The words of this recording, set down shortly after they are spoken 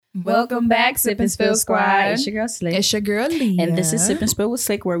Welcome back, Sip and Spill Squad. It's your girl Slick. It's your girl Leah. And this is Sip and Spill with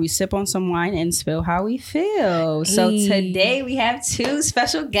Slick, where we sip on some wine and spill how we feel. So today we have two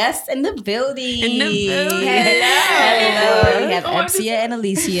special guests in the building. Hello. We have Epsia and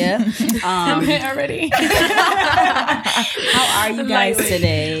Alicia. I'm hit already. How are you guys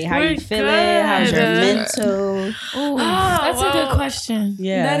today? How are you feeling? Good. How's your mental? Ooh, That's a good question.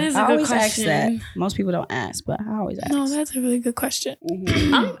 Yeah, That is a I good always question. ask that. Most people don't ask, but I always ask. No, that's a really good question.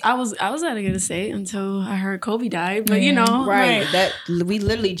 I was not gonna say it until I heard Kobe died, but you know, Right. That we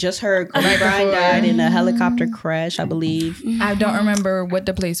literally just heard Kobe Bryant died in a helicopter crash, I believe. I don't remember what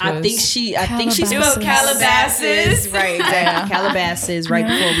the place was. I think she Calabasas. spelled Calabasas. Right, exactly. Calabasas right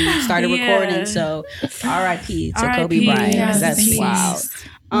before we started Yeah. recording. So R.I.P. to Kobe R.I.P. Bryant. Yes, That's peace.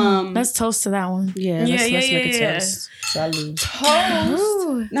 wild. Let's toast to that one. Yeah, Yeah, let's make a yeah. toast. Salute.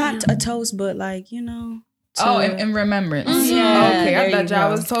 Ooh. Not a toast, but like, you know. Oh, in remembrance. Yeah, Okay, there I you thought y'all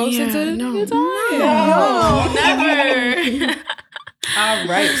go. was toasted Yeah, to the no. new time. never. All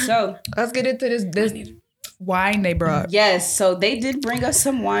right, so Let's get into this wine they brought. yes, so they did bring us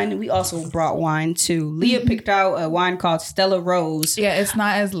some wine. We also brought wine too. Leah picked out a wine called Stella Rose. Yeah, it's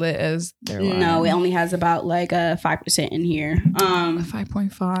not as lit as their wine. No, it only has about like 5% in here.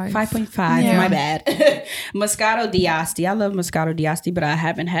 5.5. 5.5. Yeah. My bad. Moscato d'Asti. I love Moscato d'Asti, but I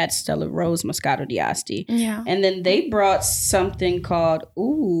haven't had Stella Rose Moscato d'Asti. Yeah. And then they brought something called,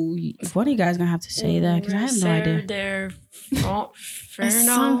 what are you guys gonna have to say that? Because I have no idea. It's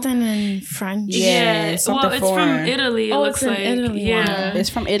something in French. Yeah, something well, it's foreign. from Italy. It Oh, looks it's an like Italy yeah, wine. It's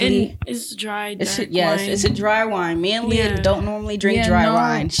from Italy. And it's dry. It's dark yes, wine. it's a dry wine. Me and Leah Yeah. don't normally drink Yeah, dry no,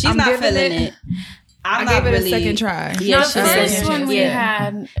 wine. She's I'm not giving feeling it- it. I'm I not gave it really, a second try. Yeah, No, she the did. first one we Yeah.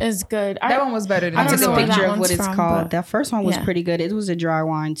 had is good. That one was better than I I don't took know a where picture that of what one's it's from, called. but- That first one was Yeah. pretty good. It was a dry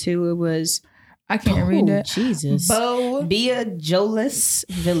wine too. It was I can't read it. Jesus. Bo. Bia Jolis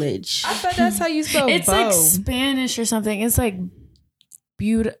Village. I thought that's how you spell It's Bo. like Spanish or something. It's like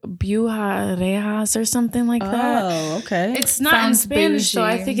Bujarejas or something like that. Oh, okay. It's not Sounds in Spanish, so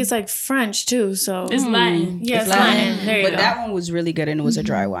I bougie. think it's like French too. So It's Latin. Yeah, It's it's Latin. There you but go. that one was really good, and it was a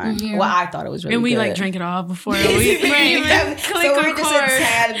dry wine. Yeah. Well, I thought it was really and we good. like drank it all before we So even click we're just a record.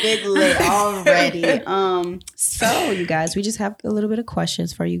 tad bit lit already. So you guys, we just have a little bit of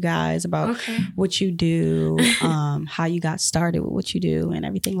questions for you guys about Okay. what you do, how you got started with what you do, and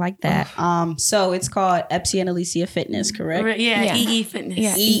everything like that. So it's called Epsi and Alicia Fitness, correct? Yeah, Yeah. EE Fitness.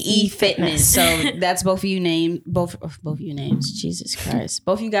 Yeah. EE Fitness. So that's both of you names. Both of you names. Jesus Christ.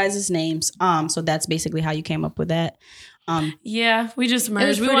 Both you guys' names. So that's basically how you came up with that. Yeah, we just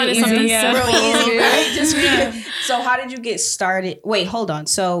merged. We pretty wanted easy, something yeah. simple. Real easy, right? Just So how did you get started? Wait, hold on.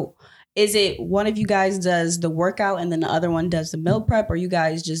 So is it one of you guys does the workout and then the other one does the meal prep, or you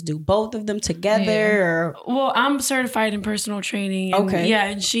guys just do both of them together? Yeah. Or Well, I'm certified in personal training. And Okay. Yeah,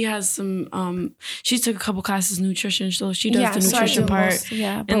 and she has some. She took a couple classes in nutrition, so she does the so I nutrition do part. most-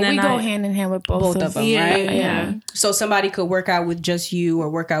 yeah, but And we then go I- hand in hand with both both of of them, Yeah, right? yeah. So somebody could work out with just you, or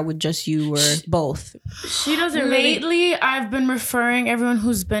work out with just you, or both. She doesn't really. Lately, I've been referring everyone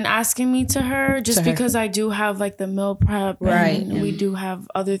who's been asking me to her just To her. because I do have like the meal prep Right. and we do have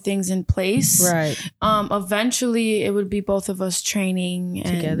other things in place. Right. Eventually, it would be both of us training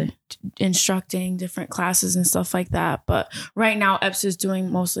and Together. instructing different classes and stuff like that. But right now, Eps is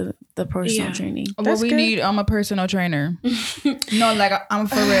doing most of the personal Yeah. training. Well, That's we good. need a personal trainer. No, like I'm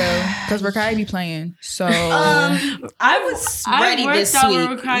for real, because Rakai be playing. So I was I ready worked this out week.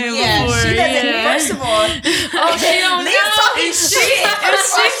 with Rakaya yeah, before, she doesn't. yeah. First of all, Oh, she don't Leah's know. talking shit.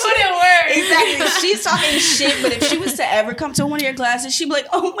 She wouldn't work. Exactly. She's talking shit, but if she was to ever come to one of your classes, she'd be like,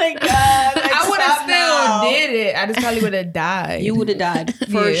 "Oh my god, like, I would have stop still now." did it. I just probably would have died. You would have died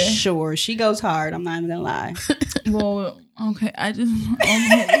for Yeah. sure. She goes hard. I'm not even gonna lie. Well, okay. I just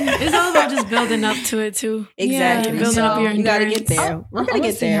It's all about just building up to it too. Exactly. building up your you gotta endurance. get there. We're gonna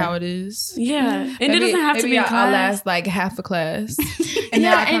get see there. how it is. Yeah, and it doesn't have to maybe be a I'll class. last like half a class. And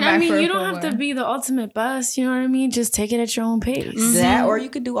then Yeah, I'll come and back I mean, for a you full don't have to one. be the ultimate best. You know what I mean? Just take it at your own pace. That, or you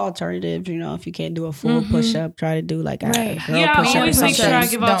could do alternatives. You know, if you can't do a full push up, try to do like a Right. girl Yeah, push I up or always make sure I something.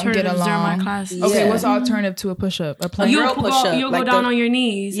 give Don't get alternatives during my along. classes. Okay, Yeah. what's the alternative to a push-up? A plank? Girl You'll push-up, you'll like go down the- on your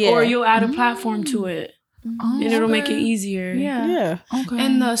knees, Yeah. or you'll add a platform to it, Oh, and it'll make okay. it easier. Yeah. Yeah. Okay.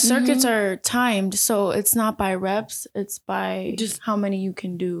 And the circuits are timed, so it's not by reps, it's by Just- just how many you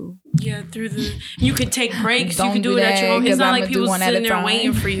can do. Yeah, through the you could take breaks. Don't you can do do it at your that, own. It's 'cause not I'ma like do people one at sitting a there time.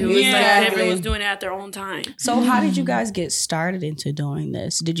 waiting for you. It's like Exactly. everyone's doing it at their own time. So how did you guys get started into doing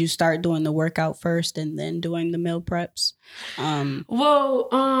this? Did you start doing the workout first and then doing the meal preps?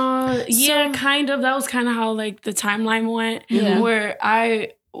 Well, yeah, kind of. That was kind of how like the timeline went. Yeah. Where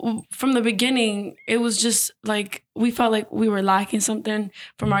I from the beginning, it was just like we felt like we were lacking something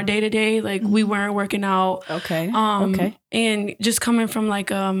from our day to day. Like we weren't working out. Okay. And just coming from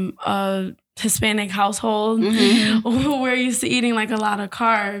like a Hispanic household, we're used to eating like a lot of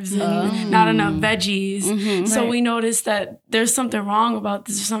carbs and not enough veggies. So we noticed that there's something wrong about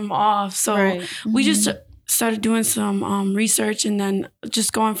this, something off. So we just started doing some research, and then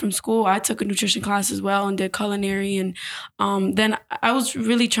just going from school, I took a nutrition class as well and did culinary. And then I was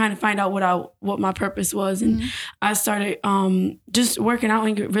really trying to find out what my purpose was. And I started just working out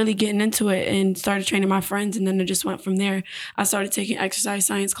and really getting into it, and started training my friends. And then it just went from there. I started taking exercise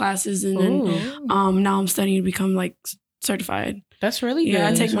science classes, and then now I'm studying to become like certified. That's really good. Yeah,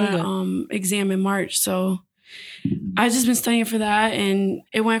 I take my exam in March. So I've just been studying for that, and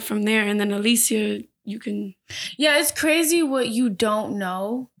it went from there. And then Alicia, you can... Yeah, it's crazy what you don't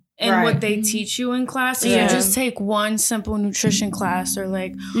know and what they teach you in class. So you just take one simple nutrition class or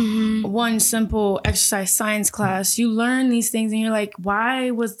like one simple exercise science class. You learn these things and you're like,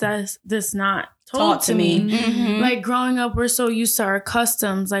 why was this not taught to me? Like growing up, we're so used to our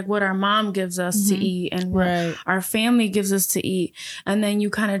customs, like what our mom gives us to eat and what our family gives us to eat. And then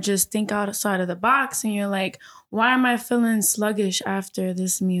you kind of just think outside of the box and you're like, why am I feeling sluggish after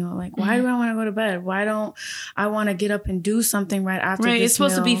this meal? Like, why do I want to go to bed? Why don't I want to get up and do something right after this meal? It's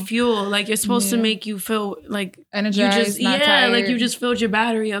supposed to be fuel. Like, it's supposed to make you feel like energized, not tired. Like you just filled your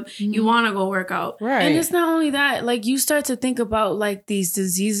battery up. You want to go work out. Right. And it's not only that, like you start to think about like these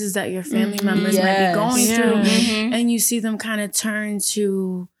diseases that your family members might be going through. And you see them kind of turn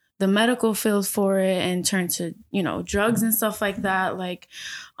to the medical field for it and turn to, drugs and stuff like that. Like,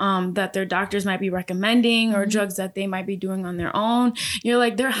 that their doctors might be recommending or drugs that they might be doing on their own. You're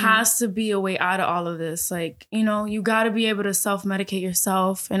like, there has to be a way out of all of this. Like, you got to be able to self-medicate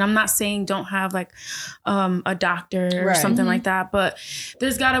yourself. And I'm not saying don't have like a doctor or something like that, but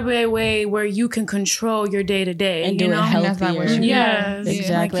there's got to be a way where you can control your day to day and do it healthier. Yes,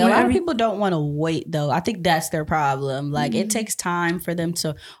 exactly. Like, a lot of people don't want to wait though. I think that's their problem. Like it takes time for them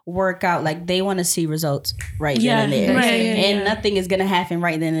to work out. Like they want to see results right then and there. And nothing is going to happen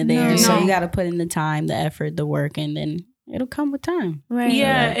right then and there. So you got to put in the time, the effort, the work, and then it'll come with time. Right.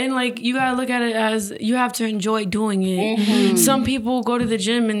 Yeah. And like you got to look at it as you have to enjoy doing it. Some people go to the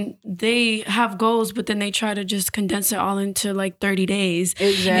gym and they have goals, but then they try to just condense it all into like 30 days.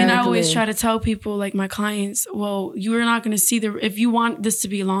 Exactly. And I always try to tell people, like my clients, well, you are not going to see if you want this to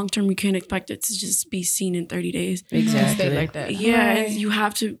be long term, you can't expect it to just be seen in 30 days. Exactly. Stay like that. Yeah. And you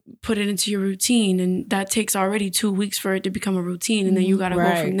have to put it into your routine. And that takes already 2 weeks for it to become a routine. And then you got to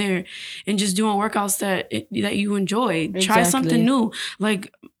go from there and just doing workouts that you enjoy. Try something new.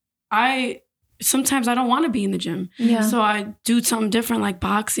 Like sometimes I don't want to be in the gym. Yeah. So I do something different like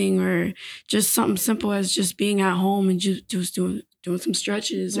boxing or just something simple as just being at home and just doing some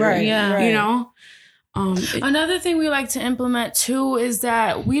stretches. Another thing we like to implement too is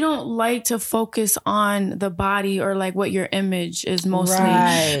that we don't like to focus on the body or like what your image is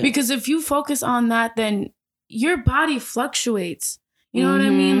mostly. Because if you focus on that, then your body fluctuates. You know what I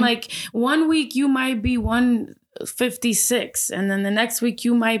mean? Like 1 week you might be 156 and then the next week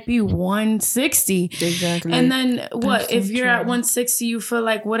you might be 160. Exactly. And then what if you're at 160, you feel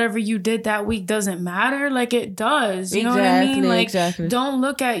like whatever you did that week doesn't matter? Like it does. You know what I mean? Like don't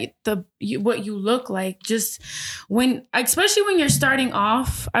look at what you look like. Just especially when you're starting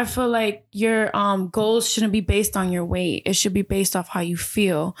off, I feel like your goals shouldn't be based on your weight. It should be based off how you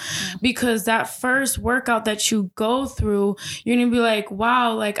feel. Because that first workout that you go through, you're gonna be like,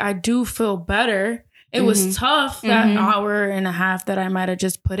 wow, like I do feel better. It was tough, that hour and a half that I might have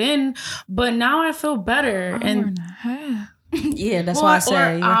just put in, but now I feel better. Hour and a half. Yeah, that's why I say.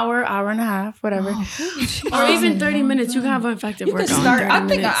 Or hour and a half, whatever. Or even 30 minutes. You can have an effective workout. I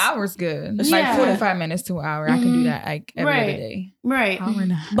think an hour's good. Like 45 minutes to an hour. I can do that like every other day. Right. Hour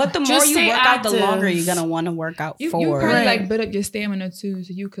and a half. But the more you work out, the longer you're going to want to work out for. You probably like build up your stamina too,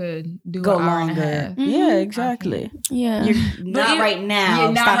 so you could go an hour longer. And a half. Yeah, exactly. Yeah. You're not right now.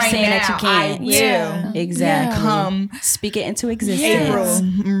 You're not Stop right saying now. that you can't. Yeah. Exactly. Speak it into existence. April,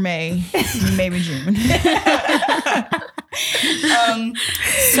 May, maybe June.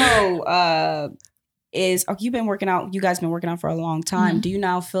 You've been working out, you guys been working out for a long time. Do you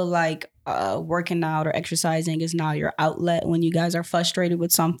now feel like working out or exercising is now your outlet when you guys are frustrated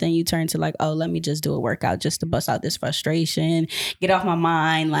with something? You turn to like, oh, let me just do a workout just to bust out this frustration, get off my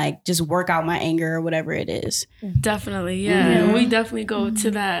mind, like just work out my anger or whatever it is. Definitely. Yeah. We definitely go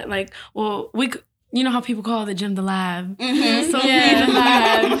to that. Like, well, you know how people call the gym the lab. So the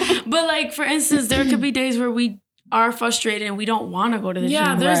lab. But like, for instance, there could be days where we are frustrated and we don't want to go to the gym.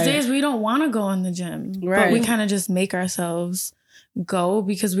 Yeah, there's days we don't want to go in the gym. But we kind of just make ourselves go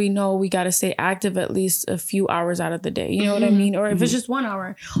because we know we got to stay active at least a few hours out of the day. You know what I mean? Or if it's just 1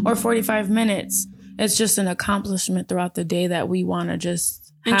 hour or 45 minutes, it's just an accomplishment throughout the day that we want to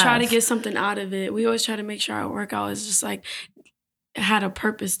just and try to get something out of it. We always try to make sure our workout is just like had a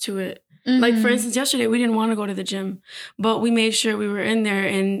purpose to it. Like, for instance, yesterday we didn't want to go to the gym, but we made sure we were in there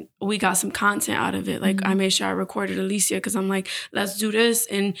and we got some content out of it. Like, I made sure I recorded Alicia because I'm like, let's do this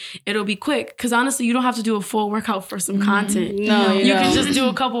and it'll be quick. Because honestly, you don't have to do a full workout for some content. No, you can just do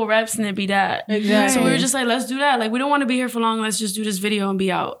a couple reps and it'd be that. Exactly. So we were just like, let's do that. Like, we don't want to be here for long. Let's just do this video and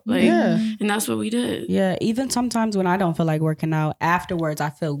be out. Like, and that's what we did. Yeah, even sometimes when I don't feel like working out, afterwards I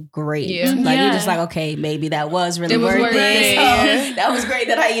feel great. Yeah. Like, you're just like, okay, maybe that was really worth it. So that was great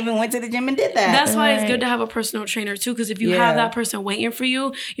that I even went to the gym and did that. That's why it's good to have a personal trainer too, because if you have that person waiting for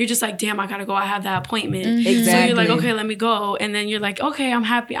you, you're just like, damn, I gotta go. I have that appointment. Exactly. So you're like, okay, let me go. And then you're like, okay, I'm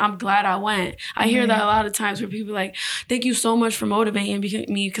happy. I'm glad I went. I hear that a lot of times where people are like, thank you so much for motivating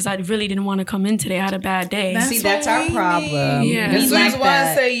me because I really didn't want to come in today. I had a bad day. That's our problem. Yeah. As soon as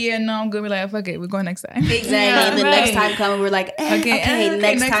one say, yeah, no, I'm good, we're like, fuck it, we're going next time. Exactly. And the next time coming, we're like, okay,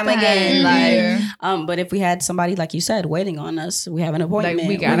 next time again. Like, but if we had somebody, like you said, waiting on us, we have an appointment, like,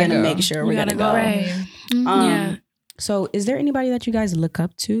 we're going to make sure we're going to go. Right. So is there anybody that you guys look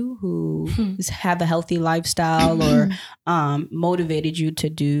up to who have a healthy lifestyle or motivated you to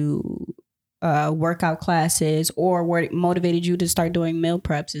do workout classes or motivated you to start doing meal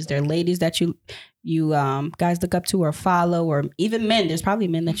preps? Is there ladies that you guys look up to or follow, or even men? There's probably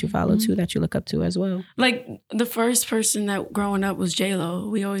men that you follow too that you look up to as well. Like the first person that growing up was J-Lo.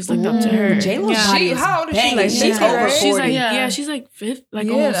 We always looked up to her. J-Lo's body is how old is she? banging. Like, She's over 40. She's like, she's like 50, like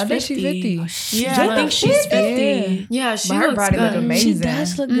almost 50. I think she's 50. Yeah, I think she's 50. Yeah, she her looks body good. look amazing. She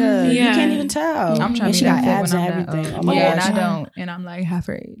does look good. You can't even tell. I'm trying and to she be got that abs fit and when I'm that everything. old. Oh my And gosh. I don't, and I'm like half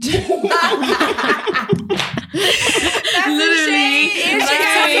her age. Literally.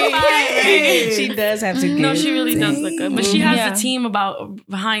 She does have to get. No, she really does look good. But she has a team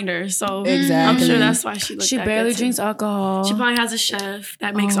behind her. So I'm sure that's why she looks She barely drinks alcohol. She probably has a chef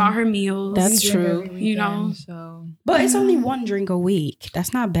that makes all her meals. That's true. You know. So. But it's only one drink a week.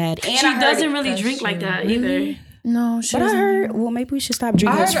 That's not bad. And she doesn't really drink like that either. No, she But I doesn't. heard, well, maybe we should stop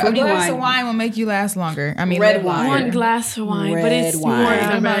drinking this A fruity glass wine. of wine will make you last longer. I mean, Red wine. One glass of wine, but it's Red wine. more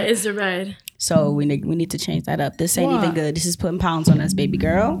than red. It's the red. So we need to change that up. This ain't even good. This is putting pounds on us, baby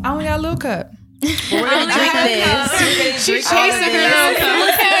girl. I only got a little cup. We're gonna drink this. She's chasing her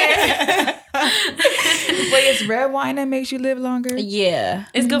little cup. Wait, it's red wine that makes you live longer? Yeah,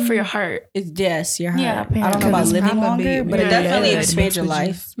 It's good for your heart. yes, your heart. Yeah, I don't know about it's living probably- longer, but it yeah, definitely yeah, expands your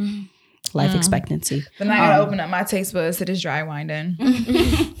that's what life. Life expectancy. Then I gotta open up my taste buds to this dry wine then.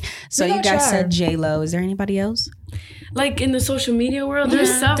 So you guys said J-Lo. Is there anybody else? Like in the social media world,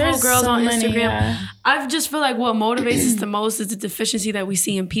 there's several girls on Instagram. Yeah. I just feel like what motivates us the most is the deficiency that we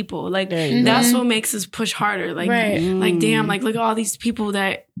see in people. Like that's what makes us push harder. Like, like damn, like look at all these people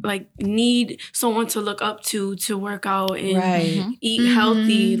that like need someone to look up to work out and eat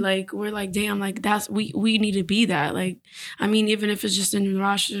healthy. Like we're like, damn, like that's we need to be that. Like, I mean, even if it's just in the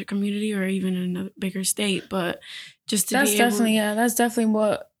Rochester community or even in a bigger state, but just to That's be definitely able, that's definitely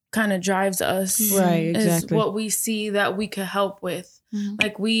what kind of drives us. Right, Is exactly. what we see that we could help with.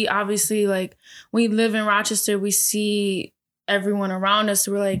 Like we obviously like we live in Rochester, we see everyone around us.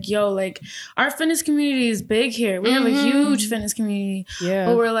 So we're like, yo, like our fitness community is big here. We have a huge fitness community. Yeah.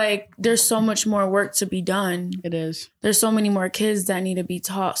 But we're like, there's so much more work to be done. It is. There's so many more kids that need to be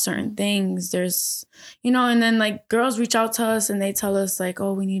taught certain things. There's, you know, and then like girls reach out to us and they tell us like,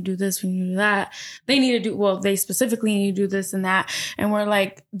 oh, we need to do this, we need to do that. They need to do, well, they specifically need to do this and that. And we're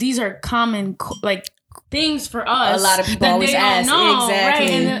like, these are common, like, things for us. A lot of people that always they don't ask. know, Exactly.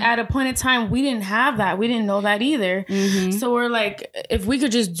 right? And then at a point in time, we didn't have that. We didn't know that either. So we're like, if we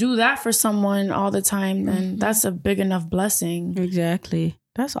could just do that for someone all the time, then that's a big enough blessing. Exactly.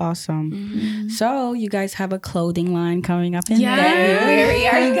 That's awesome. So you guys have a clothing line coming up in Yes. February.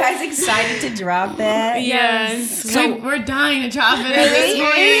 Are you guys excited to drop that? yes. So we're dying to drop it at this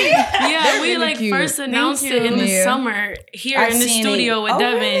point. Yeah, we Really like cute. first announced it in the Yeah. summer here I've in the seen studio it. with Oh,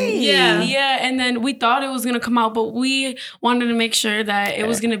 Devin. really? Yeah, and then we thought it was gonna come out, but we wanted to make sure that it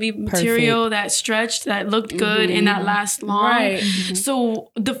was gonna be material that stretched, that looked good, and that lasts long. Right.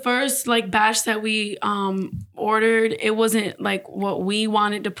 So the first like batch that we ordered, it wasn't like what we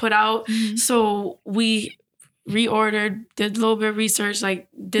wanted to put out. So we reordered, did a little bit of research, like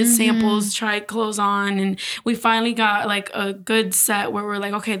did samples, tried clothes on, and we finally got like a good set where we're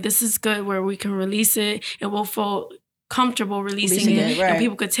like, okay, this is good, where we can release it and we'll feel comfortable releasing it, right. and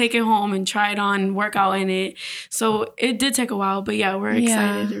people could take it home and try it on and work out in it. So it did take a while, but yeah, we're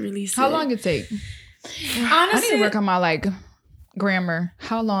excited to release it. How long it take? I need Honestly, to work on my like grammar.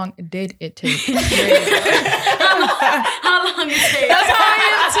 How long did it take? How long it takes? That's how I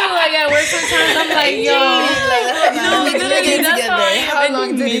am too. Like at work sometimes I'm like, yo, How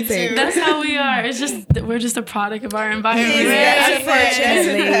long did it take? That's how we are. It's just we're just a product of our environment.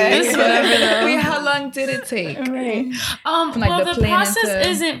 It's whatever. How long did it take? Right. Well, the process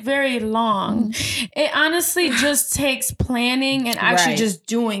isn't very long. It honestly just takes planning and actually just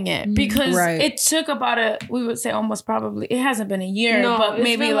doing it, because it took about we would say almost probably, it hasn't been a year, but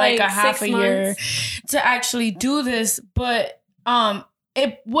maybe like a half a year to actually do this. But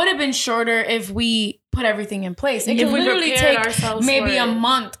it would have been shorter if we put everything in place. It could literally take maybe a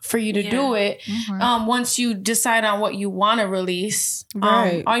month for you to do it. Once you decide on what you want to release,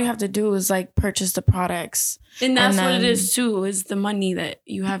 all you have to do is like purchase the products. And that's what it is too, is the money that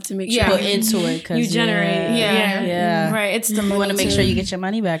you have to make sure put into it, because you generate. Right. It's the money. You want to make sure you get your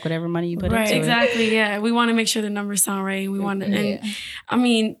money back, whatever money you put into it. Exactly. Yeah. We want to make sure the numbers sound right. We want to, and I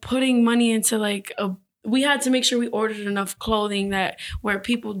mean, putting money into like we had to make sure we ordered enough clothing that where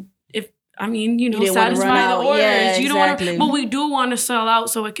people, satisfy the orders. Yeah, you don't want to, but we do want to sell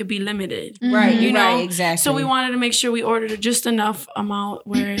out so it could be limited. Right. You know? Right, exactly. So we wanted to make sure we ordered just enough amount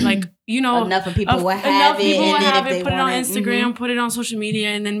where enough of people will have it. Put it on Instagram, put it on social media,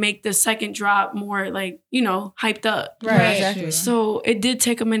 and then make the second drop more hyped up. Right. Exactly. So it did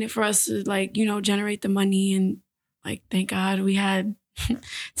take a minute for us to generate the money, and thank God we had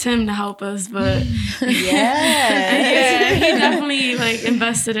Tim to help us, but he definitely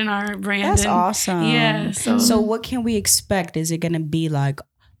invested in our brand. That's awesome. Yeah. So what can we expect? Is it going to be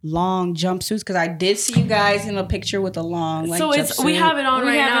long jumpsuits? Because I did see you guys in a picture with a long jumpsuit. We have it on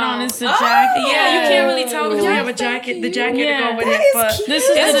right now. It's a jacket. Yeah, you can't really tell because we have a jacket. The jacket to go with it, but this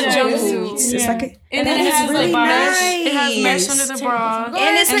is a jumpsuit. It's and then it has really nice. It has mesh under the bra,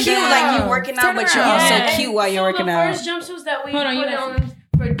 and it's cute. You're working out, but you're also cute while you're working out. The first jumpsuits that we put on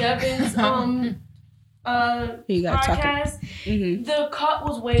for Devin's podcast, the cut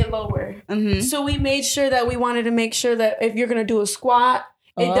was way lower. So we made sure that we wanted to make sure that if you're gonna do a squat,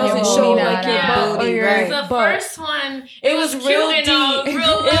 it doesn't show your butt or your butt. The first one, it was real deep.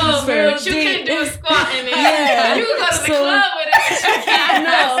 Real low, but you couldn't do a squat in it. You could go to the club with it, but you can't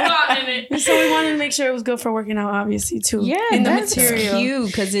do a squat in it. So we wanted to make sure it was good for working out, obviously, too. Yeah, and that's cute,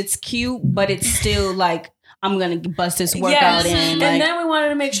 because it's cute, but it's still I'm going to bust this workout in. And then we wanted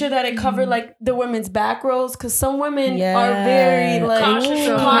to make sure that it covered the women's back rolls, because some women are very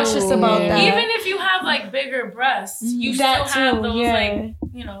cautious about that. Even if you have bigger breasts, you still have those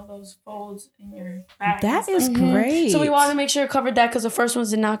those folds in your back. That is great. So we wanted to make sure it covered that, because the first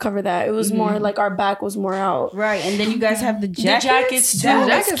ones did not cover that. It was more our back was more out. Right. And then you guys have the jackets. The jackets too. The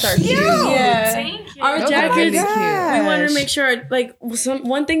jackets are cute. Yeah. Thank you. Our jackets, we wanted to make sure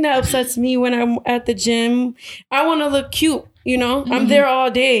one thing that upsets me when I'm at the gym, I want to look cute. I'm there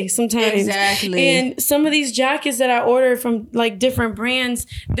all day sometimes. Exactly. And some of these jackets that I order from different brands,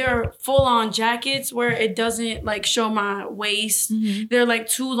 they're full on jackets where it doesn't show my waist. They're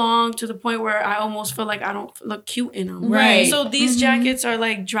too long to the point where I almost feel like I don't look cute in them. Right. So these jackets are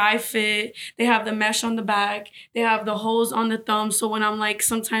dry fit. They have the mesh on the back. They have the holes on the thumb. So when I'm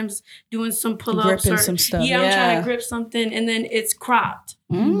sometimes doing some pull-ups gripping some stuff. I'm trying to grip something, and then it's cropped.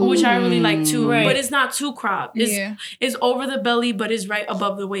 Which I really like too, but it's not too cropped. It's over the belly, but it's right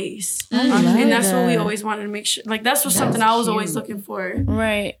above the waist, and that's what we always wanted to make sure. That's something I was always looking for.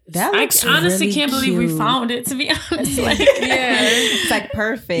 Right. That looks I honestly really can't believe we found it. To be honest, it's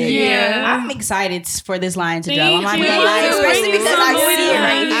perfect. Yeah, I'm excited for this line to drop. I'm not gonna lie, especially because I see it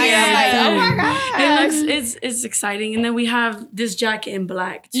right here. I'm oh my god, it's exciting. And then we have this jacket in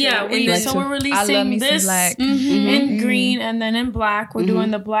black too. Yeah, we're releasing this in green, and then in black we're doing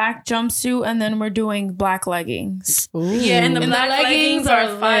the black jumpsuit, and then we're doing black leggings. Yeah, and the black leggings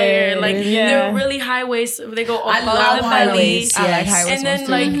are fire. They're really high waist. They go above the belly. I like high waist. And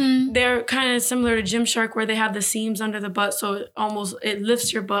then they're kind of similar to Gymshark, where they have the seams under the butt, so it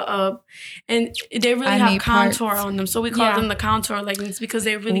lifts your butt up, and they really have contour on them. So we call them the contour leggings, because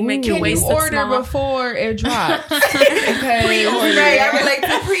they really make your waist look small. Can you order before it drops? Pre-order. Right, I would like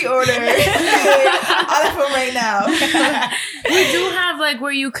to pre-order all of them right now. We do have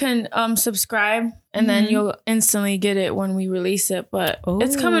where you can subscribe, and then you'll instantly get it when we release it. But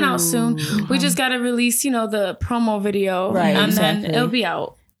it's coming out soon. We just got to release, the promo video, and then it'll be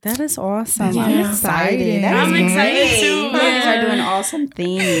out. That is awesome. Yeah. I'm excited. I'm excited too. You guys are doing awesome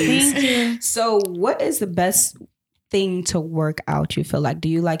things. Thank you. So what is the best thing to work out you feel like? Do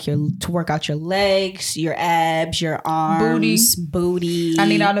you like to work out your legs, your abs, your arms, booty? I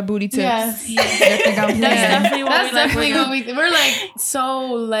need all the booty tips. Yes. That's definitely what we're like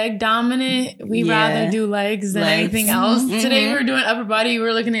so leg dominant. We rather do legs than anything else. Today we were doing upper body. We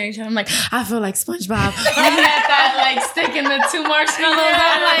were looking at each other. I'm like, I feel like SpongeBob. Looking at that like stick in the 2 marshmallows.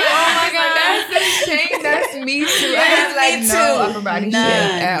 I'm like, oh my god, that's the thing. That's me too. I have like no upper body shit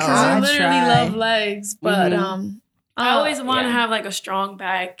at all. I literally love legs, but I always want to have like a strong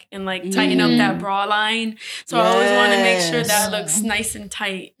back and like tighten up that bra line. So I always want to make sure that looks nice and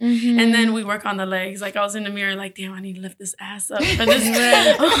tight. And then we work on the legs. Like I was in the mirror like, damn, I need to lift this ass up for this.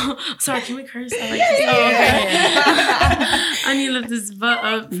 Sorry, can we curse? I like this. I need to lift this butt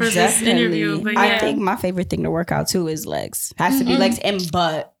up for this interview. But I think my favorite thing to work out too is legs. Has to be legs and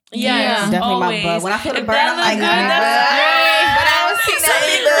butt. Yeah, definitely always. my butt. When I feel the burn, I'm like, but I don't see that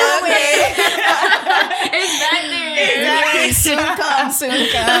it's back there. Exactly. Soon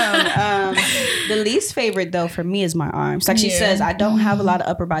come. The least favorite though for me is my arms. Like she says, I don't have a lot of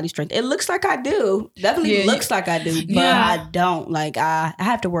upper body strength. It looks like I do. Definitely looks like I do, but I don't. Like I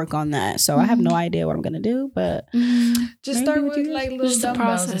have to work on that. So I have no idea what I'm gonna do. But just start with like little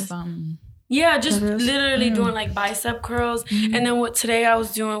dumbbells or something. Yeah, just literally doing like bicep curls. And then what today I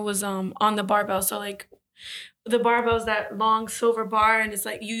was doing was on the barbell. So like the barbell's that long silver bar and it's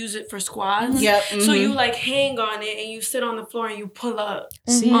like you use it for squats. Yep. So you like hang on it and you sit on the floor and you pull up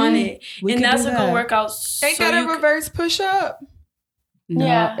on it. And that's a good workout. Ain't that a reverse push up? No.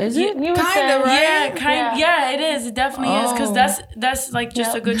 Yeah, is it? You kind of right? Yeah, it is. It definitely is because that's like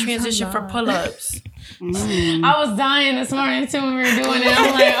just a good transition for pull-ups. I was dying this morning too when we were doing it.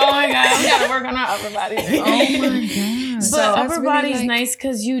 I'm like, oh my god, we gotta work on our upper body. Oh my god! But so upper body's really nice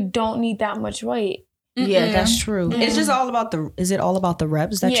because you don't need that much weight. Yeah, that's true. It's just all about is it all about the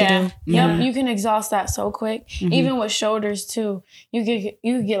reps that you do? Yep, you can exhaust that so quick. Even with shoulders too. You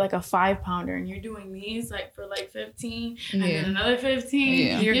get like a 5-pounder and you're doing these like for like 15 and then another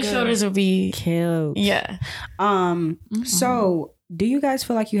 15. Your shoulders will be killed. Yeah. So do you guys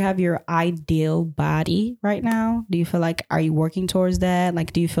feel like you have your ideal body right now? Do you feel like, are you working towards that?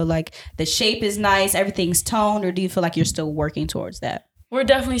 Like, do you feel like the shape is nice, everything's toned, or do you feel like you're still working towards that? We're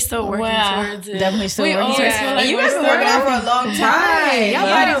definitely still working towards it. Definitely still working towards it. And you guys been working out for a long time. Y'all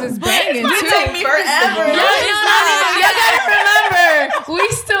bodies is banging too. It take me forever. Y'all gotta remember, we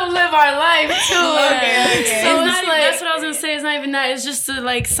still live our life too. Okay. So that's what I was gonna say. It's not even that. It's just the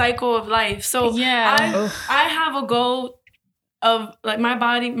like cycle of life. So I have a goal of like my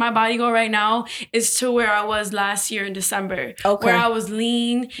body goal right now is to where I was last year in December. Okay. Where I was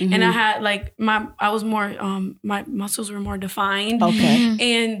lean and I had like I was more my muscles were more defined. Okay.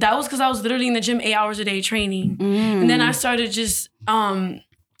 And that was because I was literally in the gym 8 hours a day training. And then I started just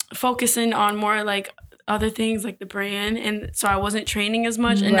focusing on more like other things like the brand, and so I wasn't training as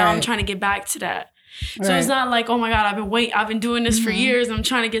much, and now I'm trying to get back to that. So it's not like, oh my God, I've been doing this for years. I'm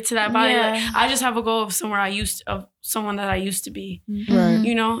trying to get to that body. Like, I just have a goal of someone that I used to be,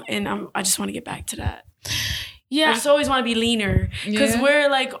 you know, and I just want to get back to that. Yeah. I just always want to be leaner because we're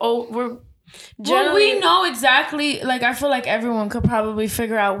like, well, we know exactly, like, I feel like everyone could probably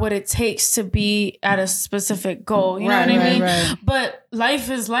figure out what it takes to be at a specific goal. You know what I mean? Right. But life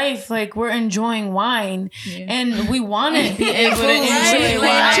is life. Like, we're enjoying wine and we want to be able to enjoy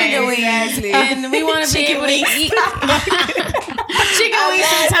wine. And we want to be able to eat chicken wings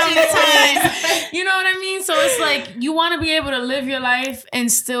from time to time. You know what I mean? So it's like, you want to be able to live your life and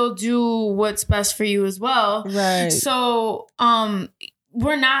still do what's best for you as well. Right. So,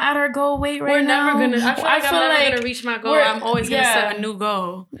 we're not at our goal weight right now. We're never gonna. I feel like I'm never gonna reach my goal. I'm always gonna set a new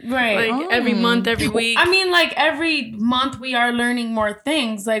goal. Right. Like every month, every week. I mean, like every month we are learning more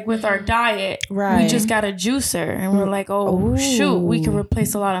things. Like with our diet, we just got a juicer, and we're like, shoot, we can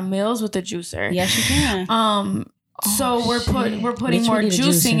replace a lot of meals with the juicer. Yes, you can. So we're putting more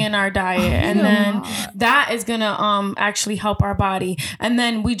juicing in our diet, and then that is gonna actually help our body. And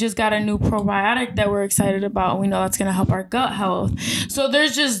then we just got a new probiotic that we're excited about. We know that's gonna help our gut health. So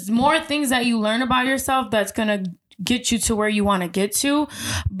there's just more things that you learn about yourself that's gonna get you to where you want to get to.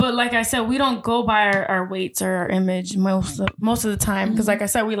 But like I said, we don't go by our weights or our image most of the time, because like I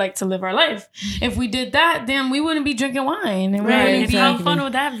said, we like to live our life. If we did that, then we wouldn't be drinking wine. And how fun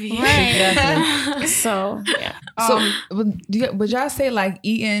would that be? Right. So yeah. So would y'all say like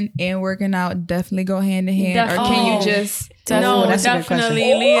eating and working out definitely go hand in hand, or can you just? No,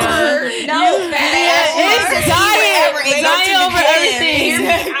 definitely, Leah. It's diet over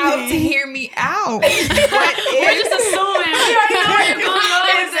everything. Hear me out. We're just assuming. We already know where you're going.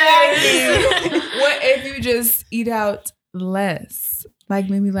 Exactly. What if you just eat out less? Like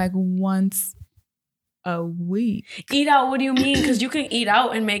maybe like once a week. Eat out? What do you mean? Because you can eat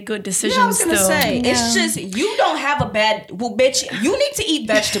out and make good decisions. I was gonna still. say it's just you don't have a bad. Well, bitch, you need to eat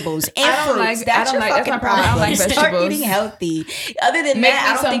vegetables and fruits. That's your fucking problem. I don't like Start vegetables. eating healthy. Other than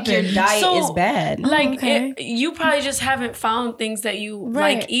that, I don't think your diet is bad. Like you probably just haven't found things that you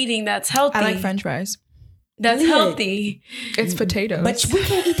like eating that's healthy. I like French fries. That's healthy. It's potatoes. But we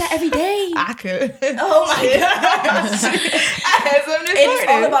can't eat that every day. I could. Oh my gosh. I had something to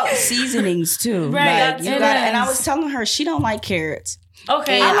It's all about seasonings too. Right. Like, you gotta, and I was telling her she don't like carrots.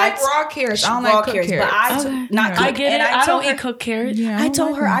 Okay. And I like raw carrots. I don't raw like cooked carrots. But I get it. I don't her, eat cooked carrots. Yeah, I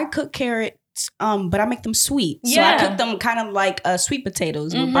told her I cook carrots, but I make them sweet. So I cook them kind of like sweet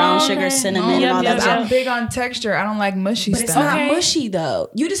potatoes with brown sugar, cinnamon, and all that stuff. I'm big on texture. I don't like mushy But stuff. it's not mushy though.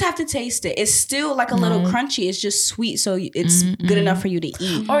 You just have to taste it. It's still like a little crunchy. It's just sweet, so it's good enough for you to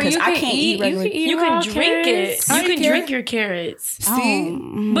eat. Or because you I can can't eat regular. You can drink it. You can drink your carrots. See,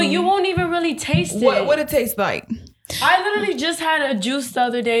 but you won't even really taste it. What it tastes like? I literally just had a juice the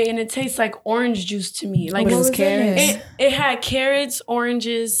other day and it tastes like orange juice to me. Like what was carrots? It had carrots,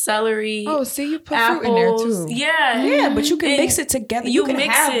 oranges, celery. Oh, see, you put apples. fruit in there too. Yeah, but you can mix it together. You can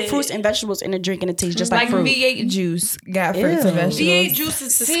mix have it. fruits and vegetables in a drink and it tastes just like fruit. V8 juice got fruits and vegetables. V8 juice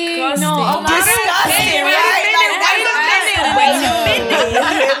is disgusting. No, a lot disgusting, right? Wait a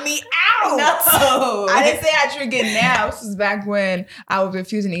minute. Hear me out. No. I didn't say I drink it now. This was back when I was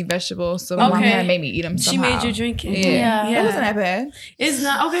refusing to eat vegetables, so my mom had made me eat them somehow. She made you drink it. Yeah. It wasn't that bad. It's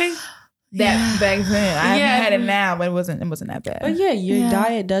not okay. That back then, I haven't had it now, but it wasn't that bad. But yeah, your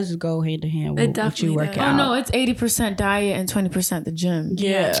diet does go hand to hand with what you work out. Oh no, it's 80% diet and 20% the gym.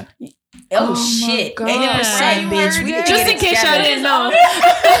 Yeah. Oh shit! 80%, bitch. We just in case y'all didn't know.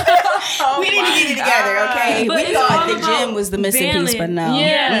 We need to get it together, okay? But we thought the gym was the missing piece, but no.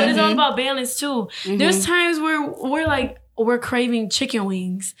 Yeah, but it's all about balance too. There's times where we're craving chicken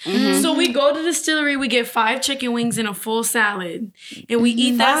wings. So we go to the distillery, we get 5 chicken wings and a full salad. And we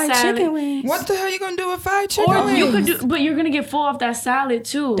eat that salad. Chicken wings. What the hell you gonna do with 5 chicken Or wings? you could do, but you're gonna get full off that salad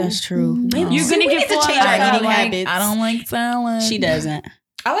too. That's true. You're gonna get full off change our that eating salad. habits. I don't like salad. She doesn't.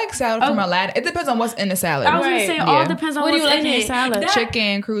 I like salad from Aladdin. It depends on what's in the salad. I was gonna say it all depends on What do you what's like in in your it. salad?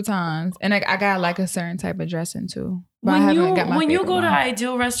 Chicken, croutons, and I got like a certain type of dressing too. But When I haven't got my you favorite go to one.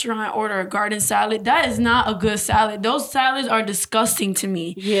 Ideal Restaurant, order a garden salad. That is not a good salad. Those salads are disgusting to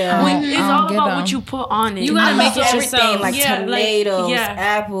me. Yeah. It's I all don't get about them. what you put on it. You gotta make it everything yourself. like tomatoes,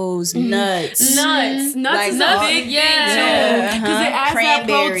 apples, nuts. Nuts Like is a all- big thing Yeah. too. Because it adds that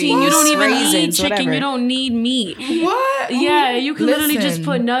Cranberries, protein. You don't even need raisins, chicken. whatever. You don't need meat. What? Yeah, you can literally just Listen.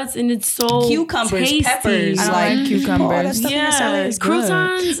 put nuts and it's so Cucumbers, tasty. peppers, I don't like like cucumbers. all that stuff in the salad Yeah, is good.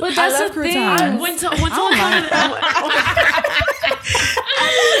 croutons. But that's love the thing. croutons. When someone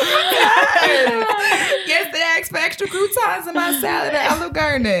Yesterday I asked for extra croutons in my salad at Olive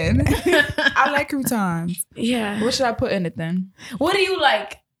Garden. I like croutons. yeah. What should I put in it then? What do you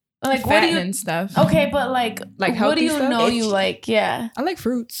like? Like what do Fattening you? stuff. Okay, but like what healthy do you stuff? know you like? Yeah. I like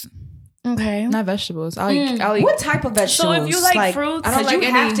fruits, Okay. not vegetables. I'll eat What type of vegetables? So if you like fruits, I don't because like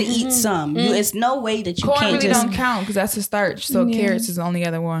you have to any- eat some. It's no way that you corn can't really just. don't count because that's a starch. So carrots is the only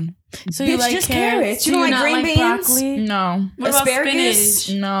other one. So you Bitch, like just carrots? carrots. You Do don't like not green beans? broccoli? No, what about asparagus?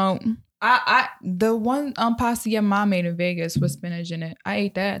 spinach? no. I the one pasta your mom made in Vegas with spinach in it. I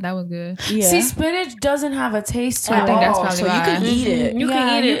ate that. That was good. Yeah. See, spinach doesn't have a taste to I it. think that's Oh, probably so why. you can eat it. You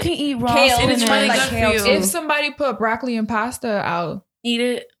can eat it. You can eat raw Kale, spinach. it's really like good kale for you. If somebody put broccoli and pasta, I'll Eat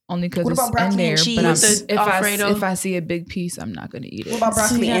it. only because What it's about in broccoli there. and cheese? But With the Alfredo? if I see a big piece, I'm not gonna eat it. What about So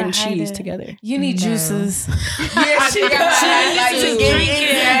broccoli you gotta and hide cheese it. together? You need No. juices. Yeah, she got to drink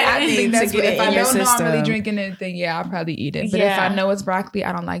it. I think that's To what. get If it I in your don't know I'm really system. drinking it, then yeah, I'll probably eat it. But if Yeah. I know it's broccoli,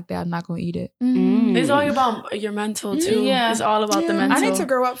 I don't like that. I'm not gonna eat it. It's all about your mental too. Yeah. It's all about the mental. I need to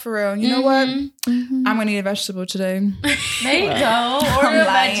grow up for real. You know what? I'm gonna eat a vegetable today. There you go. Or a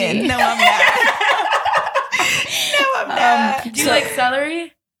veggie. No, I'm not. No, I'm not. Do you like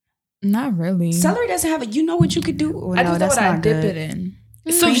celery? Not really. Celery doesn't have it. You know what you could do? Oh, I no, just know that's what I not dip good. it in.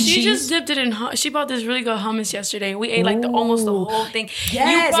 So Cream she cheese? just dipped it in. She bought this really good hummus yesterday. We ate like almost the whole thing. Yes,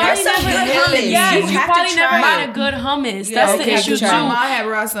 you that's probably some never good hummus. Yes, You you have to probably never try had it. a good hummus. Yeah, That's okay, the issue you too. try My mom had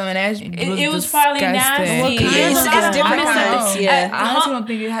raw some and that It was probably nasty. What kind? It's It's different I don't kinds, know. yeah. I honestly don't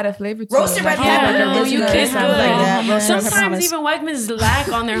think it had a flavor to Roasted it. red Like, pepper Yeah, is you good. can Stuff do like it. that. Roasted red pepper Sometimes hummus. even Wegmans lack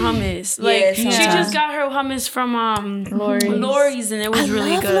on their hummus. Like Yeah, she sometimes. just got her hummus from Lori's. Lori's and it was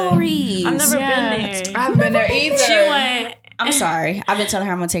really love good. Lori's. I've never Yeah. been there. I haven't been there either. She went. I'm sorry. I've been telling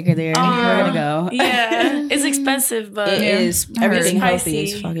her I'm gonna take her there. We're gonna go. Yeah, it's expensive, but it is. Everything it's healthy pricey.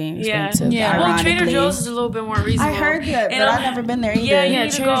 is fucking expensive. Yeah. Well, Trader Joe's is a little bit more reasonable. I heard that, but I've never been there either. Yeah, you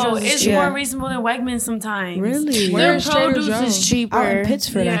need to Trader go. Joe's is It's cheap. more reasonable than Wegmans sometimes. Really? Their Where's Trader produce Joe's? is cheaper. Out in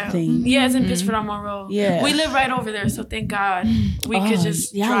Pittsford, I think. Yeah, it's in Pittsford on Monroe. Yeah. We live right over there, so thank God we could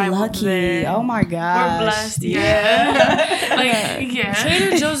just y'all drive lucky. over there. Oh my god. We're blessed. Yeah.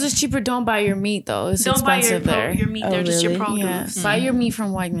 Trader Joe's is cheaper. Don't buy your meat though. It's Don't buy expensive there. your meat there, just your really? produce. Yeah. Buy your meat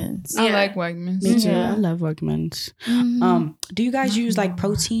from Wegmans. I like Wegmans. Me too. Yeah. I love Wegmans. Mm-hmm. Do you guys use like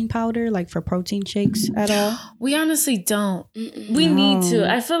protein powder, like for protein shakes at all? We honestly don't. We need to.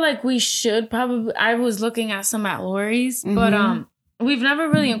 I feel like we should probably. I was looking at some at Lori's, but we've never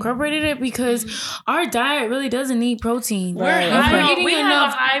really incorporated it because our diet really doesn't need protein. Right. If we're eating we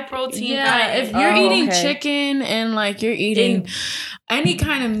enough, have a high protein yeah. diet. If you're eating okay. chicken and like you're eating any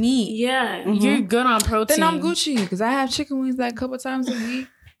kind of meat, you're good on protein. Then I'm Gucci because I have chicken wings like a couple times a week.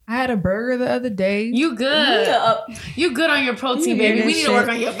 I had a burger the other day. You good. You good on your protein, baby. We need to work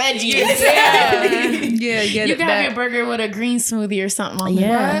on your veggies. Yeah, get You it can back. have your burger with a green smoothie or something on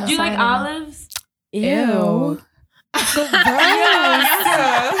Yeah. the Do you like olives? Ew.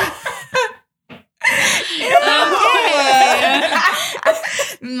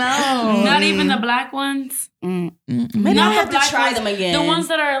 No. Not even the black ones? Maybe Not I'll the have to black try ones, them again. The ones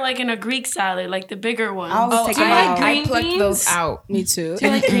that are like in a Greek salad, like the bigger ones. I always take them I like out. green I plucked beans. those out. Me too. Do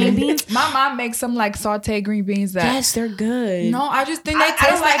you like green beans? My mom makes some like sauteed green beans that. Yes, they're good. No, I just think they I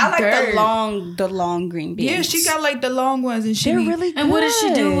taste like I like dirt. the long green beans. Yeah, she got like the long ones, and she. They're be- really good. And what does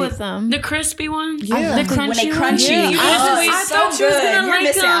she do with them? The crispy ones? I love the it when they crunchy crunchy. ones? Yeah. You Oh, just- it's I thought so you was good. gonna You're like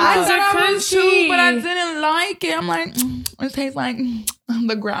missing them. out. I thought I was too, but I crunchy. didn't like it. I'm like, it tastes like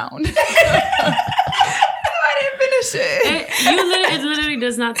the ground. I didn't finish it. It literally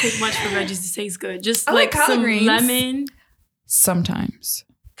does not take much for veggies to taste good. Just I like like collard some greens. lemon, Sometimes.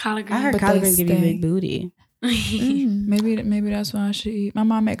 collard I greens. heard But collard they greens give you stink. big booty. Maybe that's what I should eat. My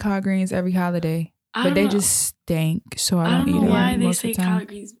mom make collard greens every holiday, I but don't they know. just stink, so I I don't don't eat know it why they most say of the time. collard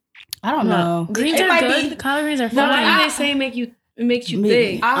greens. I don't know. Greens It are might good. be- Collard greens are No, why fine. do they say it makes you Me.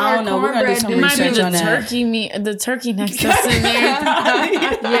 thick? I don't know. We're gonna do some It might be research the on that. turkey meat, the turkey neck that's in there.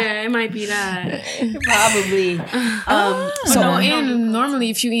 Yeah, it might be that. Probably. So and normally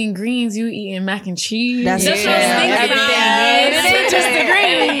if you eat greens, you eating mac and cheese. That's what I was thinking. It ain't just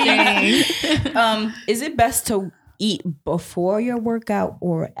the greens. Is it best to eat before your workout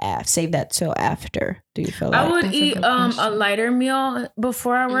or save that till after? Do you feel like I would That's a eat good a question. lighter meal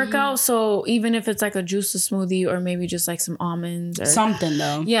before I work out. So even if it's like a juice or smoothie or maybe just like some almonds or something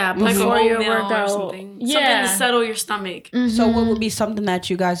though? yeah, Like before your oatmeal or workout. something. Yeah. Something to settle your stomach. So what would be something that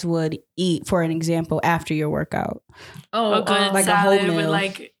you guys would eat, for an example, after your workout? A good like a whole salad with meal.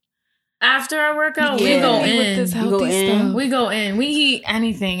 like after our workout, we Yeah. go With in. this You go healthy in. stuff. We go in. We eat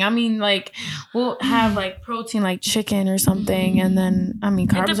anything. I mean, like we'll have like protein, like chicken or something, and then I mean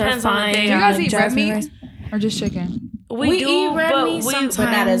carbs are depends on the fine. day. Do you guys like eat red jasmine meat rice. or just chicken? We do, eat red but meat sometimes, but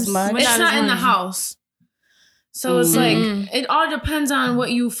not as much. It's Not not as in the much. house, so it's like it all depends on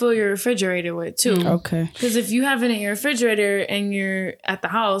what you fill your refrigerator with too. Okay. Because if you have it in your refrigerator and you're at the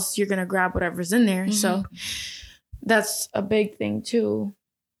house, you're gonna grab whatever's in there. So that's a big thing too.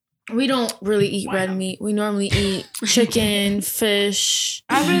 We don't really eat red meat. We normally eat chicken, fish.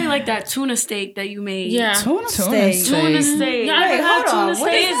 I really like that tuna steak that you made. Yeah. Tuna Tuna steak. Tuna steak. Yeah, I Wait, ever had hold on. tuna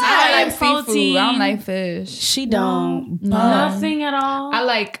What steak. is I high like in seafood. protein. I don't like fish. She don't. Nothing at all. I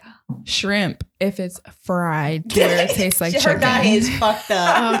like shrimp if it's fried, where it tastes like Her chicken. diet is fucked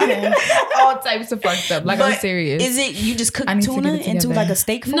up. Okay. All types of fucked up. Like I'm But serious. Is it you just cook I need to tuna get it into together. like a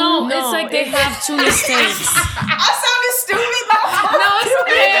steak form? No, No, it's like they have tuna steaks. I sounded stupid. No, it's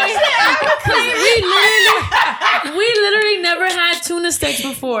okay. 'Cause we literally never had tuna steaks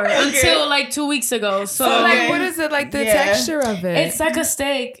before until like 2 weeks ago. So So like, Okay. what is it like? The Yeah. texture of it? it's like a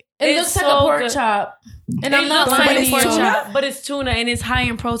steak. It It's looks like so a pork good. chop. And I'm It not looks lying like to pork you. chop, but it's tuna and it's high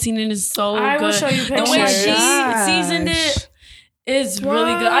in protein and it's so I good. will show you The way pictures. she Gosh. seasoned it is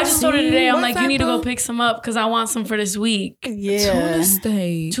really good. I just told her today, I'm What like, you need to type go of- pick some up because I want some for this week. Yeah. tuna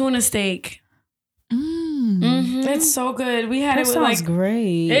steak. Tuna steak. Mm-hmm. It's so good. We had That it with sounds like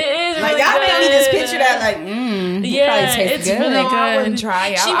great. It is Like really y'all good. made me just picture that. Like, Yeah, probably tastes it's good. really No, I good. wouldn't try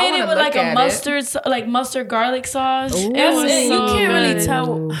it. She I made it wanna with like look a at mustard, like mustard garlic sauce. Ooh. It was you so can't really good.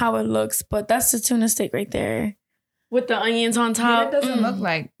 tell how it looks, but that's the tuna steak right there. With the onions on It top. doesn't look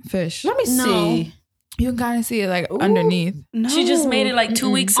like fish. Let me No. see. You can kind of see it like Ooh. underneath. No. She just made it like 2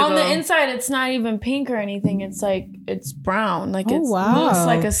 weeks ago. On the inside, it's not even pink or anything. It's like it's brown. Like Oh, it wow. looks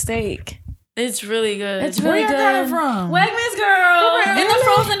like a steak. It's really good. It's Where really you good. got it from? Wegmans girl in the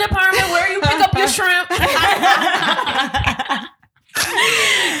frozen department where you pick up your shrimp.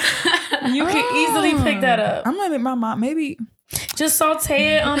 shake that up. I'm gonna make my mom maybe. Just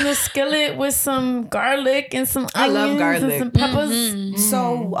saute it on the skillet with some garlic and some I love onions garlic. and some peppers.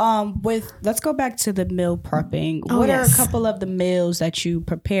 So, let's go back to the meal prepping. What are a couple of the meals that you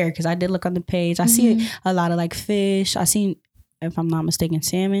prepare? Because I did look on the page. I see a lot of like fish. I seen, if I'm not mistaken,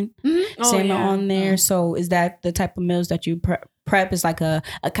 salmon on there. So, is that the type of meals that you prep? Is like a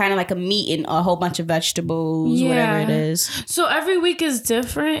kind of like a meat and a whole bunch of vegetables, whatever it is. So every week is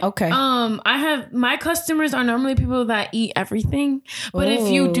different. Okay. I have my customers are normally people that eat everything, but if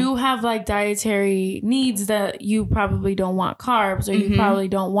you do have like dietary needs that you probably don't want carbs or you probably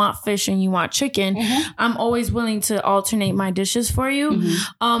don't want fish and you want chicken, I'm always willing to alternate my dishes for you.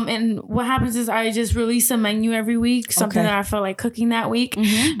 And what happens is I just release a menu every week, something that I feel like cooking that week,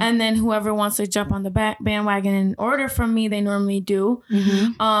 and then whoever wants to jump on the bandwagon and order from me, they normally do.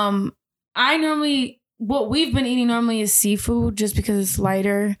 I normally, what we've been eating normally is seafood just because it's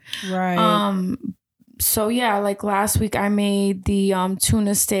lighter. Right. So yeah, like last week I made the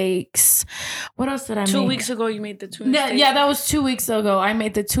tuna steaks. What else did I make? 2 weeks ago you made the tuna steak. Yeah, that was 2 weeks ago. I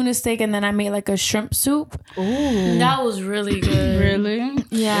made the tuna steak and then I made like a shrimp soup. Ooh. That was really good. Really?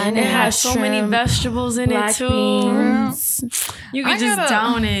 Yeah, and it has so many vegetables in it too. Beans. You can just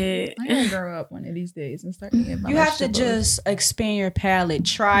down it. I gotta grow up one of these days and start eating my You have to vegetables. just expand your palate.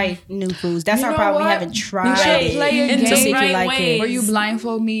 Try new foods. That's You our know problem. We what? haven't tried You should it. play a In the to see if right you like way. it. where you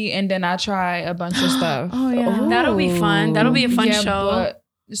blindfold me and then I try a bunch of stuff. Oh yeah. That'll be fun. That'll be a fun show. But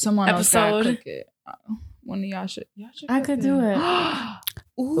someone else gotta Episode. cook it. One of y'all should. I could do it.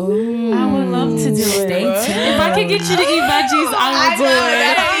 Ooh. I would love to do it. Stay tuned. If I could get you to eat veggies, I would do it.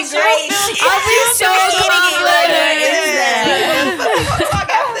 That'd be great. I'll be so We'll talk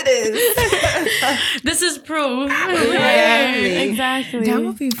after this. This is proof. Exactly. That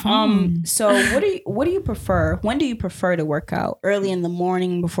would be fun. So what do you prefer? When do you prefer to work out? Early in the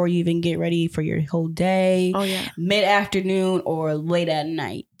morning before you even get ready for your whole day? Oh yeah. Mid-afternoon or late at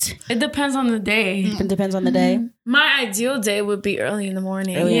night? It depends on the day. It depends on the day. My ideal day would be early in the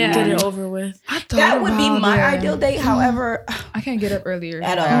morning. Early in the Get it morning. over with. That would be my ideal day. However, I can't get up earlier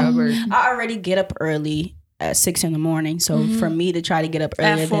at I all. work. I already get up early at 6 a.m. So for me to try to get up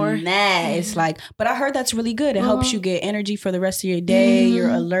earlier 4. than that, it's like, but I heard that's really good. It helps you get energy for the rest of your day.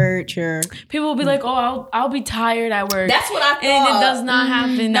 You're alert. People will be like, "Oh, I'll be tired at work." That's what I thought. And it does not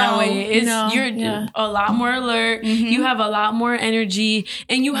happen that No, way. It's no, you're yeah. a lot more alert. You have a lot more energy,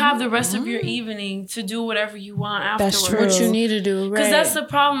 and you have the rest of your evening to do whatever you want afterwards. That's true. What you need to do, right? Because that's the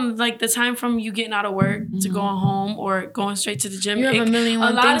problem. Like the time from you getting out of work to going home or going straight to the gym, You have a million a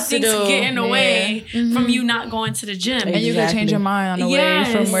one lot things of to things do. get in the way from you not going to the gym. And you can change your mind on the way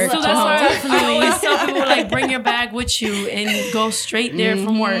from work so to that's home. why I always tell people like bring your bag with you and go straight there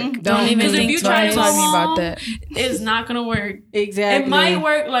from work. Don't even Because if think you twice. try to go Tell me about home, that. it's not gonna work. Exactly. It might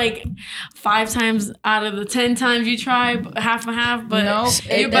work like 5 times out of the 10 times you try, half and half. But Nope,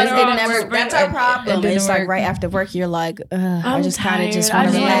 you're it better doesn't off. never- just bring- That's our problem. It didn't It's like work. right after work, you're like, I I'm just kind of tired. just I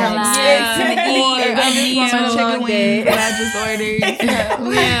want to just wanna relax. relax. I just want my chicken wings that I just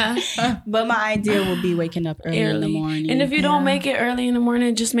ordered. Yeah, But my idea would be waking up early in the morning. And if you don't make it early in the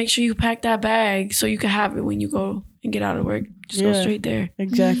morning, just make sure you pack that bag so you can have it when you go and get out of work. Just go straight there.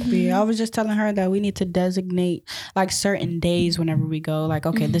 Exactly. I was just telling her that we need to designate like certain days whenever we go. Like,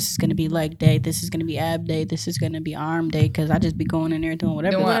 okay, this is going to be leg day. This is going to be ab day. This is going to be arm day. Because I just be going in there doing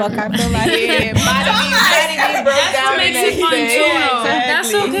whatever the fuck I feel like. Yeah, body broke That's what down makes the it fun next too, day. though.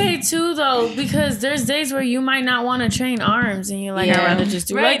 That's okay too, though, because there's days where you might not want to train arms, and you're like, I'd rather just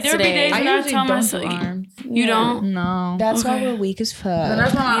do Right, legs there'll be today. days I when I usually tell don't myself, do arms. you don't? No. That's why Okay. we're weak as And fuck.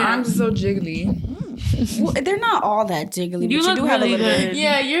 that's why my Yeah. arms are so jiggly. Well, they're not all that jiggly, but You you look do have a really little good. bit.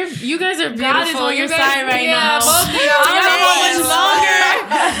 Yeah, you guys are beautiful. God is on your You guys- side right now. both of y'all. I don't know Yes. how much longer,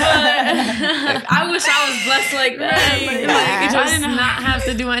 but I wish I was blessed like that. Like, I didn't have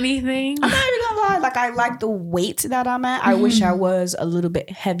to do anything. I'm not even gonna lie. Like, I like the weight that I'm at. I wish I was a little bit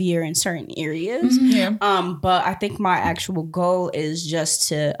heavier in certain areas. Yeah. But I think my actual goal is just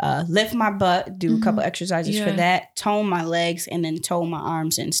to lift my butt, do a couple exercises for Yeah. that, tone my legs, and then tone my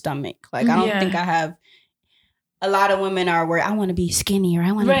arms and stomach. Like, I don't Yeah. think I have. A lot of women are where I want to be skinny or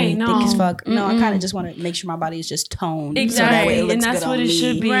I want to Right, be no. thick as fuck. No, I Mm-mm. kind of just want to make sure my body is just toned. Exactly, So that way it looks and that's good what on it me.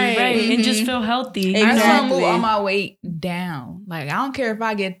 should be, right? And just feel healthy. I just want to Exactly. move all my weight down. Like, I don't care if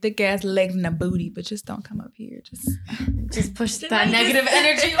I get thick ass legs and a booty, but just don't come up here. Just Push that negative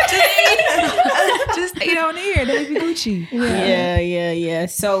energy. just stay on here. Let me be Gucci. Yeah.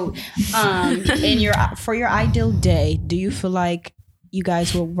 So, for your ideal day, do you feel like you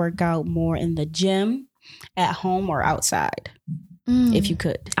guys will work out more in the gym, at home, or outside? If you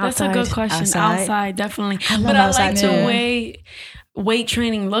could. That's a good question. Outside? Outside, definitely. I love But I outside like too. the way weight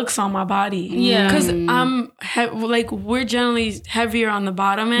training looks on my body. Yeah. Because I'm like, we're generally heavier on the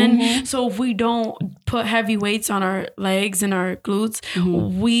bottom end. So if we don't put heavy weights on our legs and our glutes,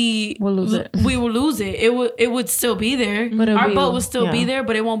 we will lose it. We will lose it. It would still be there. But our butt will still be there,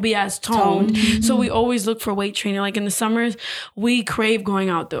 but it won't be as toned. So we always look for weight training. Like in the summers, we crave going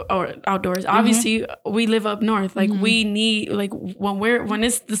outdoors. Obviously, we live up north. Like we need, like when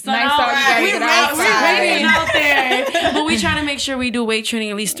it's the sun out, we're racing out there. But we try to make sure we do weight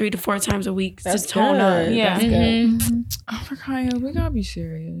training at least 3 to 4 times a week to tone up. Yeah. That's good. Oh, Rakaya, we gotta be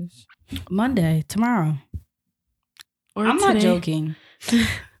serious. Monday, tomorrow. Or I'm today. not joking.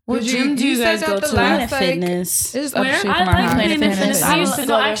 What gym do you guys go to? Planet Fitness. It's up Where? shit I from my like house. Planet Fitness. I used to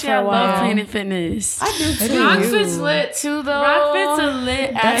go. Actually, I love while. Planet Fitness. I do too. Rockfit's lit too, though. Rockfit's a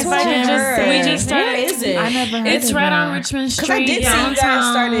lit That's ass what I gym. heard. We just started. Where is it? I never heard It's of right that. on Richmond Because Street. I did see you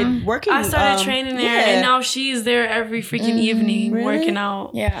guys started working. I started training there, and now she's there every freaking evening working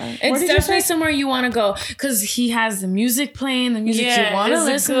out. Yeah, it's definitely somewhere you want to go because he has the music playing, the music you want to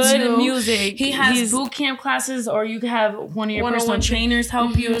listen to. Music. He has boot camp classes, or you can have one of your personal trainers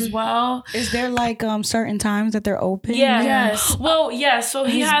help you as well. Is there like certain times that they're open? Yeah. Yes. Well, yeah. So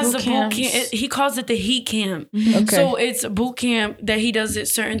he has boot the boot camps. camp. He calls it the heat camp. Okay. So it's a boot camp that he does at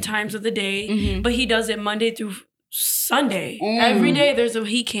certain times of the day, but he does it Monday through Sunday. Every day there's a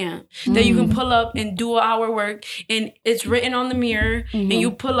heat camp that you can pull up and do an hour work, and it's written on the mirror, and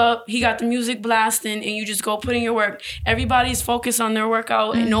you pull up, he got the music blasting, and you just go put in your work. Everybody's focused on their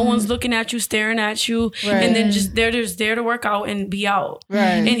workout, and no one's looking at you, staring at you, and then they're just there to work out and be out. Right.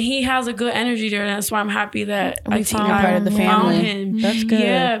 And he has a good energy there, and that's why I'm happy that I found part of the found family. him. That's good.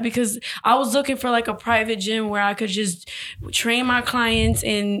 Yeah, because I was looking for like a private gym where I could just train my clients,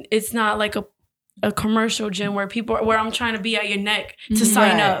 and it's not like a commercial gym where I'm trying to be at your neck to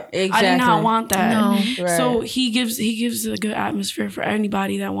sign up. Exactly. I did not want that. No. Right. So he gives a good atmosphere for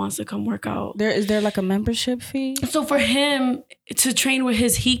anybody that wants to come work out. Is there like a membership fee? So for him to train with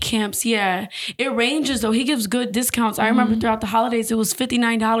his heat camps, yeah, it ranges though. He gives good discounts. I remember throughout the holidays, it was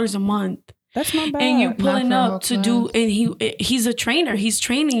 $59 a month. That's not bad. And you pulling Not for a up to whole do, and he's a trainer. He's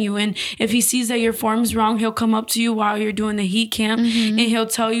training you, and if he sees that your form's wrong, he'll come up to you while you're doing the heat camp, and he'll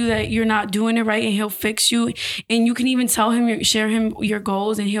tell you that you're not doing it right, and he'll fix you. And you can even tell him, share him your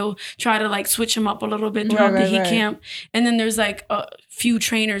goals, and he'll try to like switch him up a little bit throughout the heat camp. And then there's like a few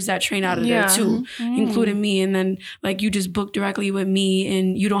trainers that train out of there too, including me. And then like you just book directly with me,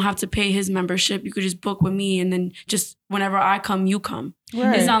 and you don't have to pay his membership. You could just book with me, and then just whenever I come, you come.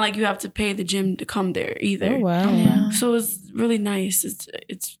 Right. It's not like you have to pay the gym to come there either. Oh wow. Yeah. So it's really nice.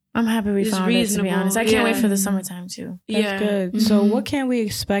 It's I'm happy we It's found it, to reasonable. be honest. I can't wait Yeah. for the summertime too. That's good. So what can we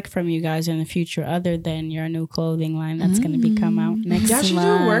expect from you guys in the future other than your new clothing line that's going to be come out next Y'all should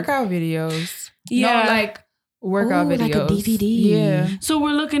month? do workout videos. Yeah. No, like workout Ooh, videos. like a DVD. Yeah. So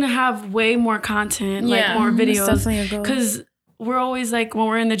we're looking to have way more content, like Yeah, more that's videos. definitely a goal. Because we're always like, when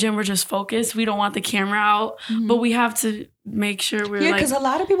we're in the gym, we're just focused. We don't want the camera out, but we have to make sure we're Yeah, like. because a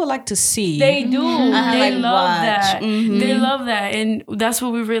lot of people like to see. They do. They like love watch. that. Mhm. They love that. And that's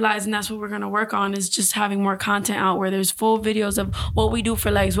what we realized, and that's what we're going to work on, is just having more content out where there's full videos of what we do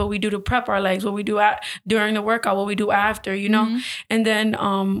for legs, what we do to prep our legs, what we do during the workout, what we do after, you know? And then,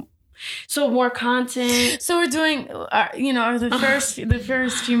 so more content. So we're doing, the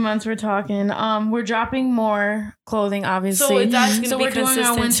first few months we're talking. We're dropping more clothing, obviously. So that's gonna be we're doing our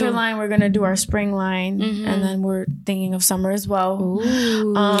consistent, winter too. line. We're gonna do our spring line, and then we're thinking of summer as well.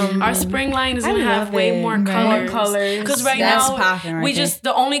 Our spring line is I going to have love way it. more More colors. colors. Because right That's now, popping right we there. just,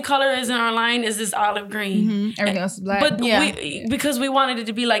 the only color is in our line is this olive green. Everything else is black. But Yeah. because we wanted it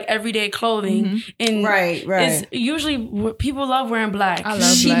to be like everyday clothing. And Right. it's usually, people love wearing black. I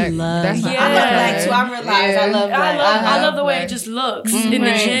love black. That's my Yeah. I love black too. I realize I love black. I love the way black. it just looks in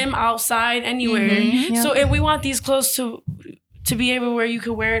the gym, outside, anywhere. So, and we want these clothes to be able where you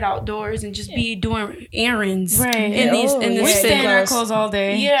could wear it outdoors and just be doing errands Right. in these Oh, in We're this staying in fit. our clothes all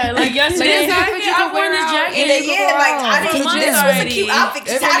day. Yeah, like yesterday, I've worn this jacket. I for didn't. months This was a already. cute outfit.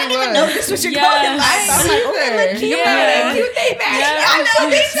 It I didn't really even know was. this was your Yes. clothing line. So I'm like, oh, they look cute. Yeah. They cute. They match. Yeah. I know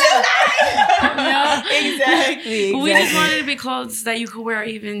these so nice. Yeah. Exactly. We just wanted to be clothes that you could wear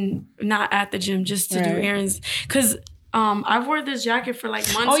even not at the gym, just to do Right. errands. Because I've worn this jacket for like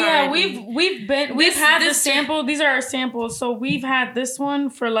months. Oh yeah, already. we've had this sample. These are our samples. So we've had this one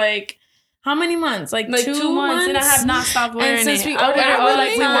for like how many months? Like 2 2 months, and I have not stopped wearing And since it. we I ordered wear it, it we're all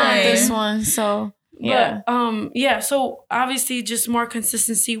like, the we want time. this one. So Yeah. But, so obviously just more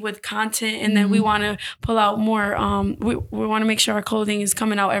consistency with content, and then we want to pull out more. We want to make sure our clothing is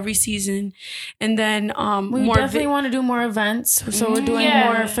coming out every season, and then we more definitely want to do more events. So we're doing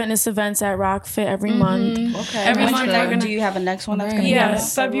more fitness events at Rock Fit every month. Okay. Every month do you have a next one that's going to be?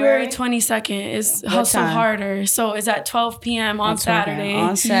 Yes, February 22nd is Hustle Harder. So it's at 12 p.m. on Saturday.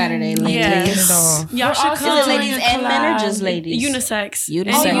 On Saturday, ladies. Yes. Y'all should come. Ladies and men or just ladies? Unisex. You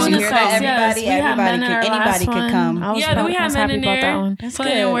hear that? Anybody can come. Yeah, we have men in there. That's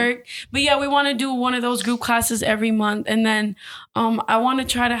putting in work. But yeah, we want to do one of those group classes every month, and then I want to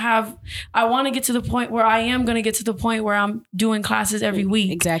get to the point where I am going to get to the point where I'm doing classes every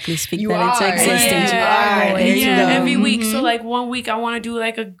week. Exactly. Speak that into existence. Every week. So like 1 week I want to do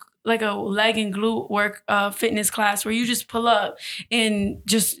like a leg and glute work fitness class where you just pull up and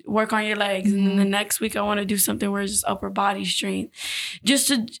just work on your legs. And then the next week I want to do something where it's just upper body strength. Just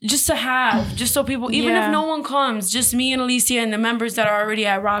so people, even if no one comes, just me and Alicia and the members that are already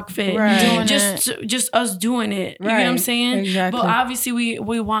at Rock Fit, just us doing it. You know what I'm saying? Exactly. But obviously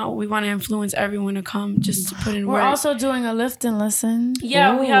we want to influence everyone to come just to put in work. We're also doing a lift and listen.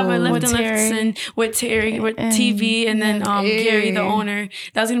 Yeah, we have a lift and listen with Terry, with TV, and then Gary, the owner.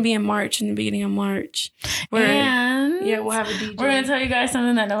 That's going to be in March, in the beginning of March. We'll have a DJ. We're gonna tell you guys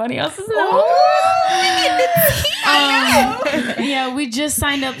something that nobody else is knowing. Yeah, we just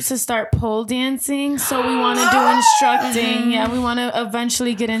signed up to start pole dancing, so we want to do instructing. Yeah, we want to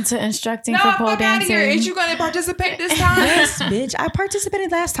eventually get into instructing for pole dancing. Is you gonna participate this time? Yes, bitch. I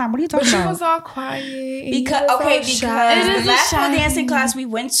participated last time. What are you talking about? She was all quiet. Because the last pole dancing class we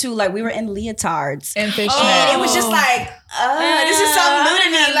went to, like we were in leotards and fishnet. It was just like, this is something new to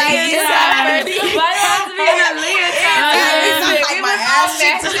me. Like, why do I have to be in a leotard? Like my ass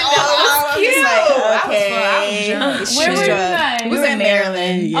cheeks was all out. Where were you guys? We were in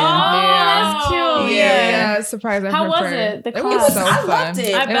Maryland. Yeah. That's cute. Yeah. Surprised. How was it? It was so fun. I loved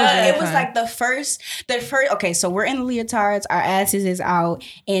it. I bet. It was like the first. Okay, so we're in leotards. Our asses is out,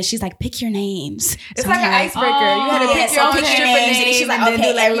 and she's like, "Pick your names." It's like an icebreaker. You had to pick your own stripper names, and she's like,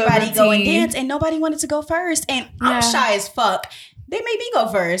 "Okay, everybody go and dance," and nobody wanted to go first, and I'm shy as fuck. They made me go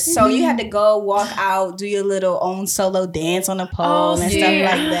first. So you had to go, walk out, do your little own solo dance on the pole and stuff like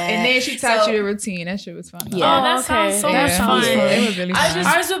that. And then she taught you the routine. That shit was fun. Yeah. Oh, that sounds so much fun. It was really fun.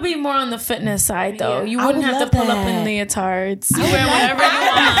 Ours would be more on the fitness side, though. You wouldn't have to pull up in leotards. You wear whatever you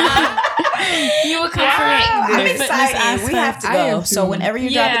want. You would come for I'm excited. We have to go. So whenever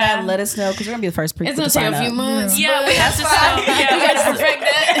you're dropping that, let us know because we're going to be the first people to sign up. It's going to take a few months. Yeah, we have to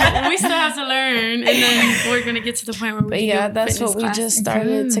we still have to learn, and then we're going to get to the point where we can do that's what we just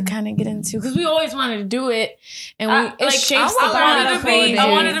started to kind of get into because we always wanted to do it, and I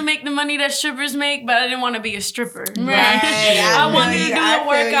wanted to make the money that strippers make, but I didn't want to be a stripper. Right. I wanted to do the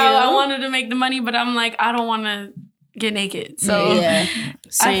workout. I wanted to make the money, but I'm like, I don't want to get naked. So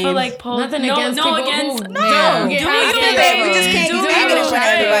I feel like nothing against people. We just can't do negative for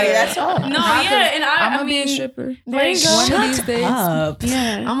everybody. That's all. No, and I'm gonna be a stripper. There you go. One of these days.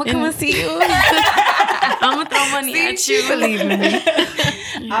 Yeah, I'm gonna come and see you. I'm gonna throw money at you. Believe in me.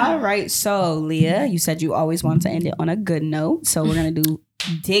 All right, so Leah, you said you always want to end it on a good note, so we're gonna do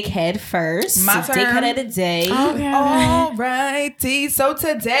Dickhead first. My turn. Dickhead of the day. Okay. All righty. So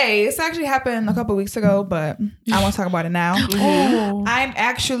today, this actually happened a couple weeks ago, but I want to talk about it now. I'm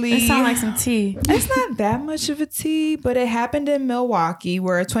actually. It sounds like some tea. It's not that much of a tea, but it happened in Milwaukee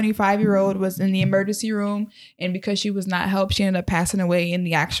where a 25-year-old was in the emergency room, and because she was not helped, she ended up passing away in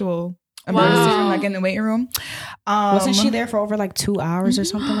the actual emergency room, like in the waiting room. Wasn't she there for over like 2 hours or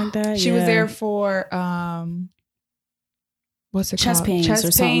something like that? She was there for what's it chest called? Pains chest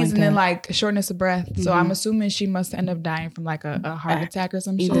or something pains, like and then that. like shortness of breath. So I'm assuming she must end up dying from like a heart attack or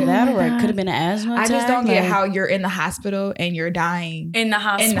some shit. Either that or it could have been an asthma attack. I just don't get how you're in the hospital and you're dying in the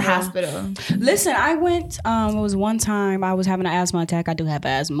hospital. Listen, I went. It was one time I was having an asthma attack. I do have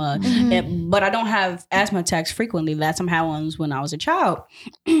asthma, but I don't have asthma attacks frequently. Last time I had one was when I was a child.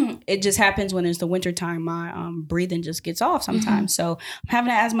 It just happens when it's the winter time. My breathing just gets off sometimes. So I'm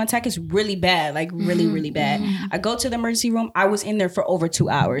having an asthma attack. It's really bad, like really, really bad. I go to the emergency room. I was in there for over 2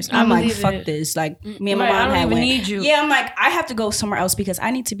 hours. I'm like, fuck this. Like me and my mom had went. Yeah, I'm like, I have to go somewhere else because I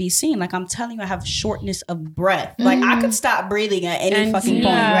need to be seen. Like I'm telling you, I have shortness of breath. Like I could stop breathing at any fucking point,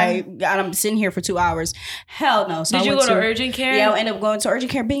 right? And I'm sitting here for 2 hours. Hell no. So did you go to urgent care? Yeah, I ended up going to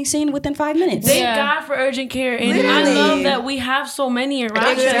urgent care, being seen within 5 minutes. Thank God for urgent care. And I love that we have so many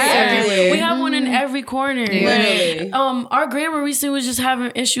around Exactly. We have one in every corner. Literally. Our grandma recently was just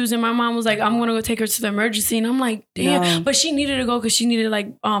having issues, and my mom was like, I'm gonna go take her to the emergency, and I'm like, damn. No. But she she needed to go because she needed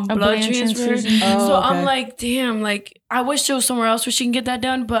like blood transfusion. Oh, So okay. I'm like, damn, like I wish there was somewhere else where she can get that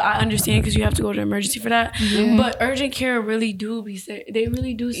done, but I understand because you have to go to emergency for that. But urgent care really do they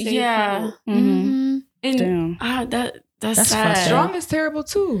really do save people. And Damn. that's sad. Strong is terrible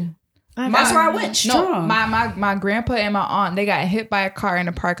too. That's where I went. Strong. No, my grandpa and my aunt, they got hit by a car in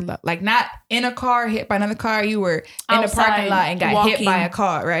the parking lot. Like not in a car, hit by another car. You were in the parking lot and got hit by a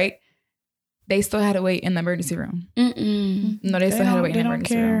car, right? They still had to wait in the emergency room. No, they still had to wait in the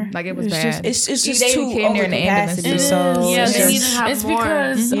emergency room. Like it was bad. It's just They too came there in the ambulance. overcapacity. So Yeah, it's they just- need to have It's more.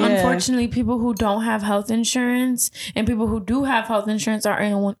 because Yeah. unfortunately, people who don't have health insurance and people who do have health insurance are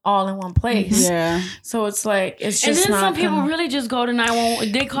all in one place. Yeah. So it's like it's And just then not some people gonna- really just go to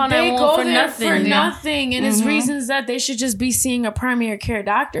 911. They call They 911 go for there nothing. for nothing, and it's reasons that they should just be seeing a primary care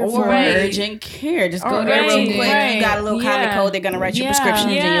doctor Or for urgent care. Just go there real Right, quick. right. You got a little common Yeah. code. They're gonna write your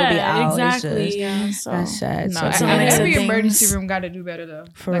prescriptions and you'll be out. Exactly. It's just, Yeah. So that's sad. No, So many every things. emergency room got to do better though.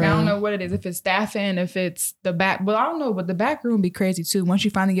 For like I don't real. know what it is. If it's staffing, if it's the back, well, I don't know, but the back room be crazy too. Once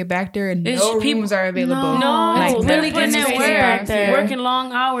you finally get back there, and It's no people- rooms are available. No, Like, it's they're really putting in crazy work, back there. working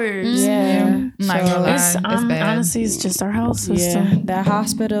long hours. yeah. I'm not gonna lie, it's, it's bad. honestly, it's just our health Yeah. system. That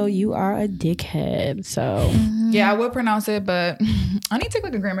hospital, you are a dickhead. So Yeah, I would pronounce it, but I need to take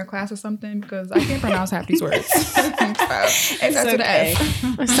like a grammar class or something because I can't pronounce half these words. So, it's up to the okay.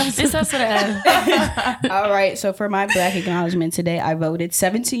 F. It's us for the F. all right. So for my Black acknowledgement today, I voted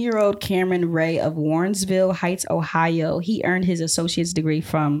 17-year-old Cameron Ray of Warrensville Heights, Ohio. He earned his associate's degree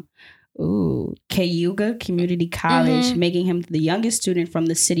from Cayuga Community College, making him the youngest student from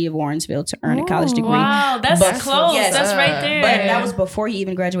the city of Warrensville to earn a college degree. Wow, that's But- close. yes, That's right there. But that was before he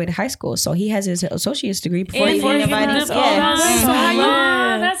even graduated high school. So he has his associate's degree before he Before even he invited. did the- Yeah. that's, So how you-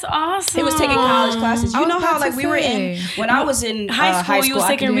 wow, that's awesome. He was taking college classes. You I was know how about like to we were in say. when I was in high school. You was I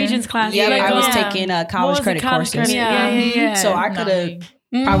taking could- Regents classes. Yeah, Like, I was yeah. taking What college was the credit college courses. credit? Yeah. So I could have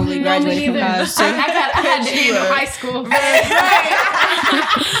probably graduated from college. I had to be in high school.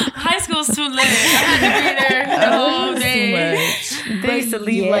 High school's too late. I had to be there the whole day. They used to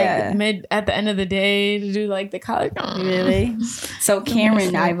leave Yeah. like at the end of the day to do like the college. Really? So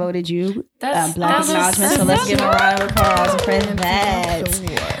Cameron, I voted you That's Black acknowledgement. So let's give him a round of applause for that.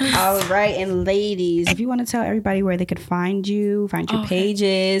 All right, and ladies, if you want to tell everybody where they could find you, find your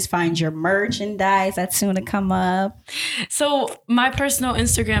pages, find your merchandise, that's soon to come up. So my personal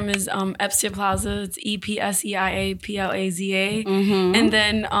Instagram is Epsia Plaza. It's EPSEIAPLAZA. And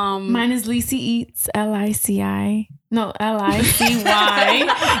then Mine is Lacey Eats, LICI. No, LICYEATS.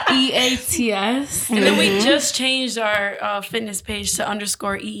 and then we just changed our fitness page to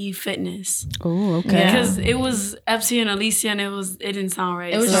 _EE Fitness. Oh, okay. Because it was Epsia and Alicia and it didn't sound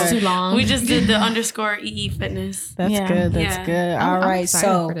right. It was just too long. We just did the _EE Fitness. That's Yeah. good. That's Yeah. good. I'm All right, excited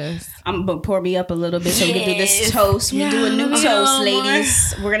so for this. I'm gonna pour me up a little bit so we can do this toast. We do a new Yeah. toast, Yeah.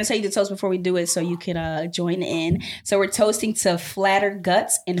 ladies. We're gonna say the toast before we do it so you can join in. So we're toasting to flatter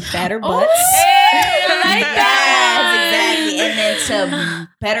guts and fatter butts. Hey, I like that. Yes, exactly. And then to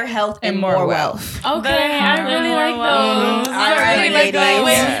better health and more wealth. Okay, I really like those. All right, ladies. Wait,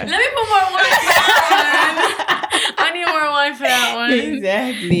 let me put more wine for that one. I need more wine for that one.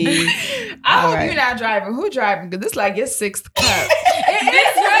 Exactly. I All hope right. you're not driving. Who driving? Because this like your sixth cup.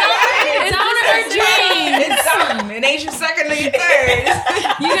 It's down to her dreams. It's something. It ain't your second or your third.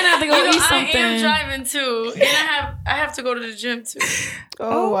 You're gonna have to go You know, eat something. I am driving too, and I have to go to the gym too.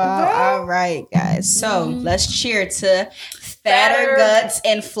 Oh, wow. All right, guys. So let's cheer to fatter guts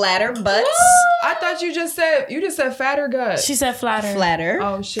and flatter butts. I thought you just said fatter gut. She said flatter. Flatter.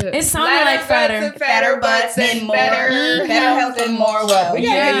 Oh shit! It sounded like fatter. guts and Fatter butts and more better health and more wealth. We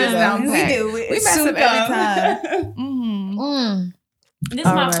gotta get this down We pat. do. We mess up every time. This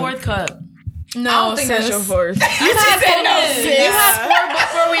is my fourth cup. No, I don't think that's your fourth. You had four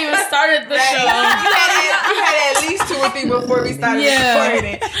before we even started the show. You had at least 2 or 3 before we started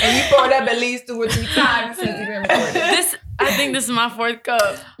recording, and you poured up at least 2 or 3 times since you've been recording. I think this is my fourth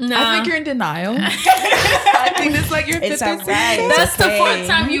cup. I think you're in denial. I think this is like your fifth It's or all sixth. right. That's the fourth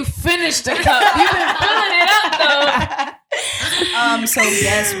time you finished the cup. You've been filling it up though. So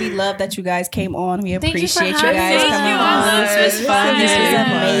yes, we love that you guys came on. We Thank you for appreciate you having guys us. coming Thank you. on. I love This was fun. This was this.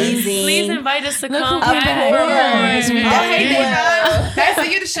 amazing. Please invite us to Look come who came back back. for Yes, we more. definitely will. That's for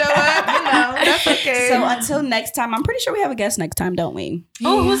you to show up. You know, that's okay. So until next time, I'm pretty sure we have a guest next time, don't we?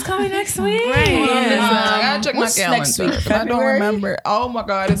 Oh, who's coming next week? Great. I gotta check my What's next calendar. week? I don't February? remember. Oh my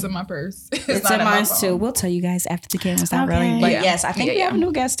god, it's in my purse. It's not in my mine phone. too. We'll tell you guys after the camera's not Okay. rolling. But Yeah. yes, I think Yeah, we have a yeah.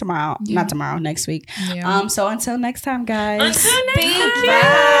 new guest tomorrow. Not tomorrow, next week. Yeah. So until next time, guys. Until next time.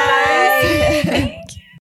 Bye. Thank you.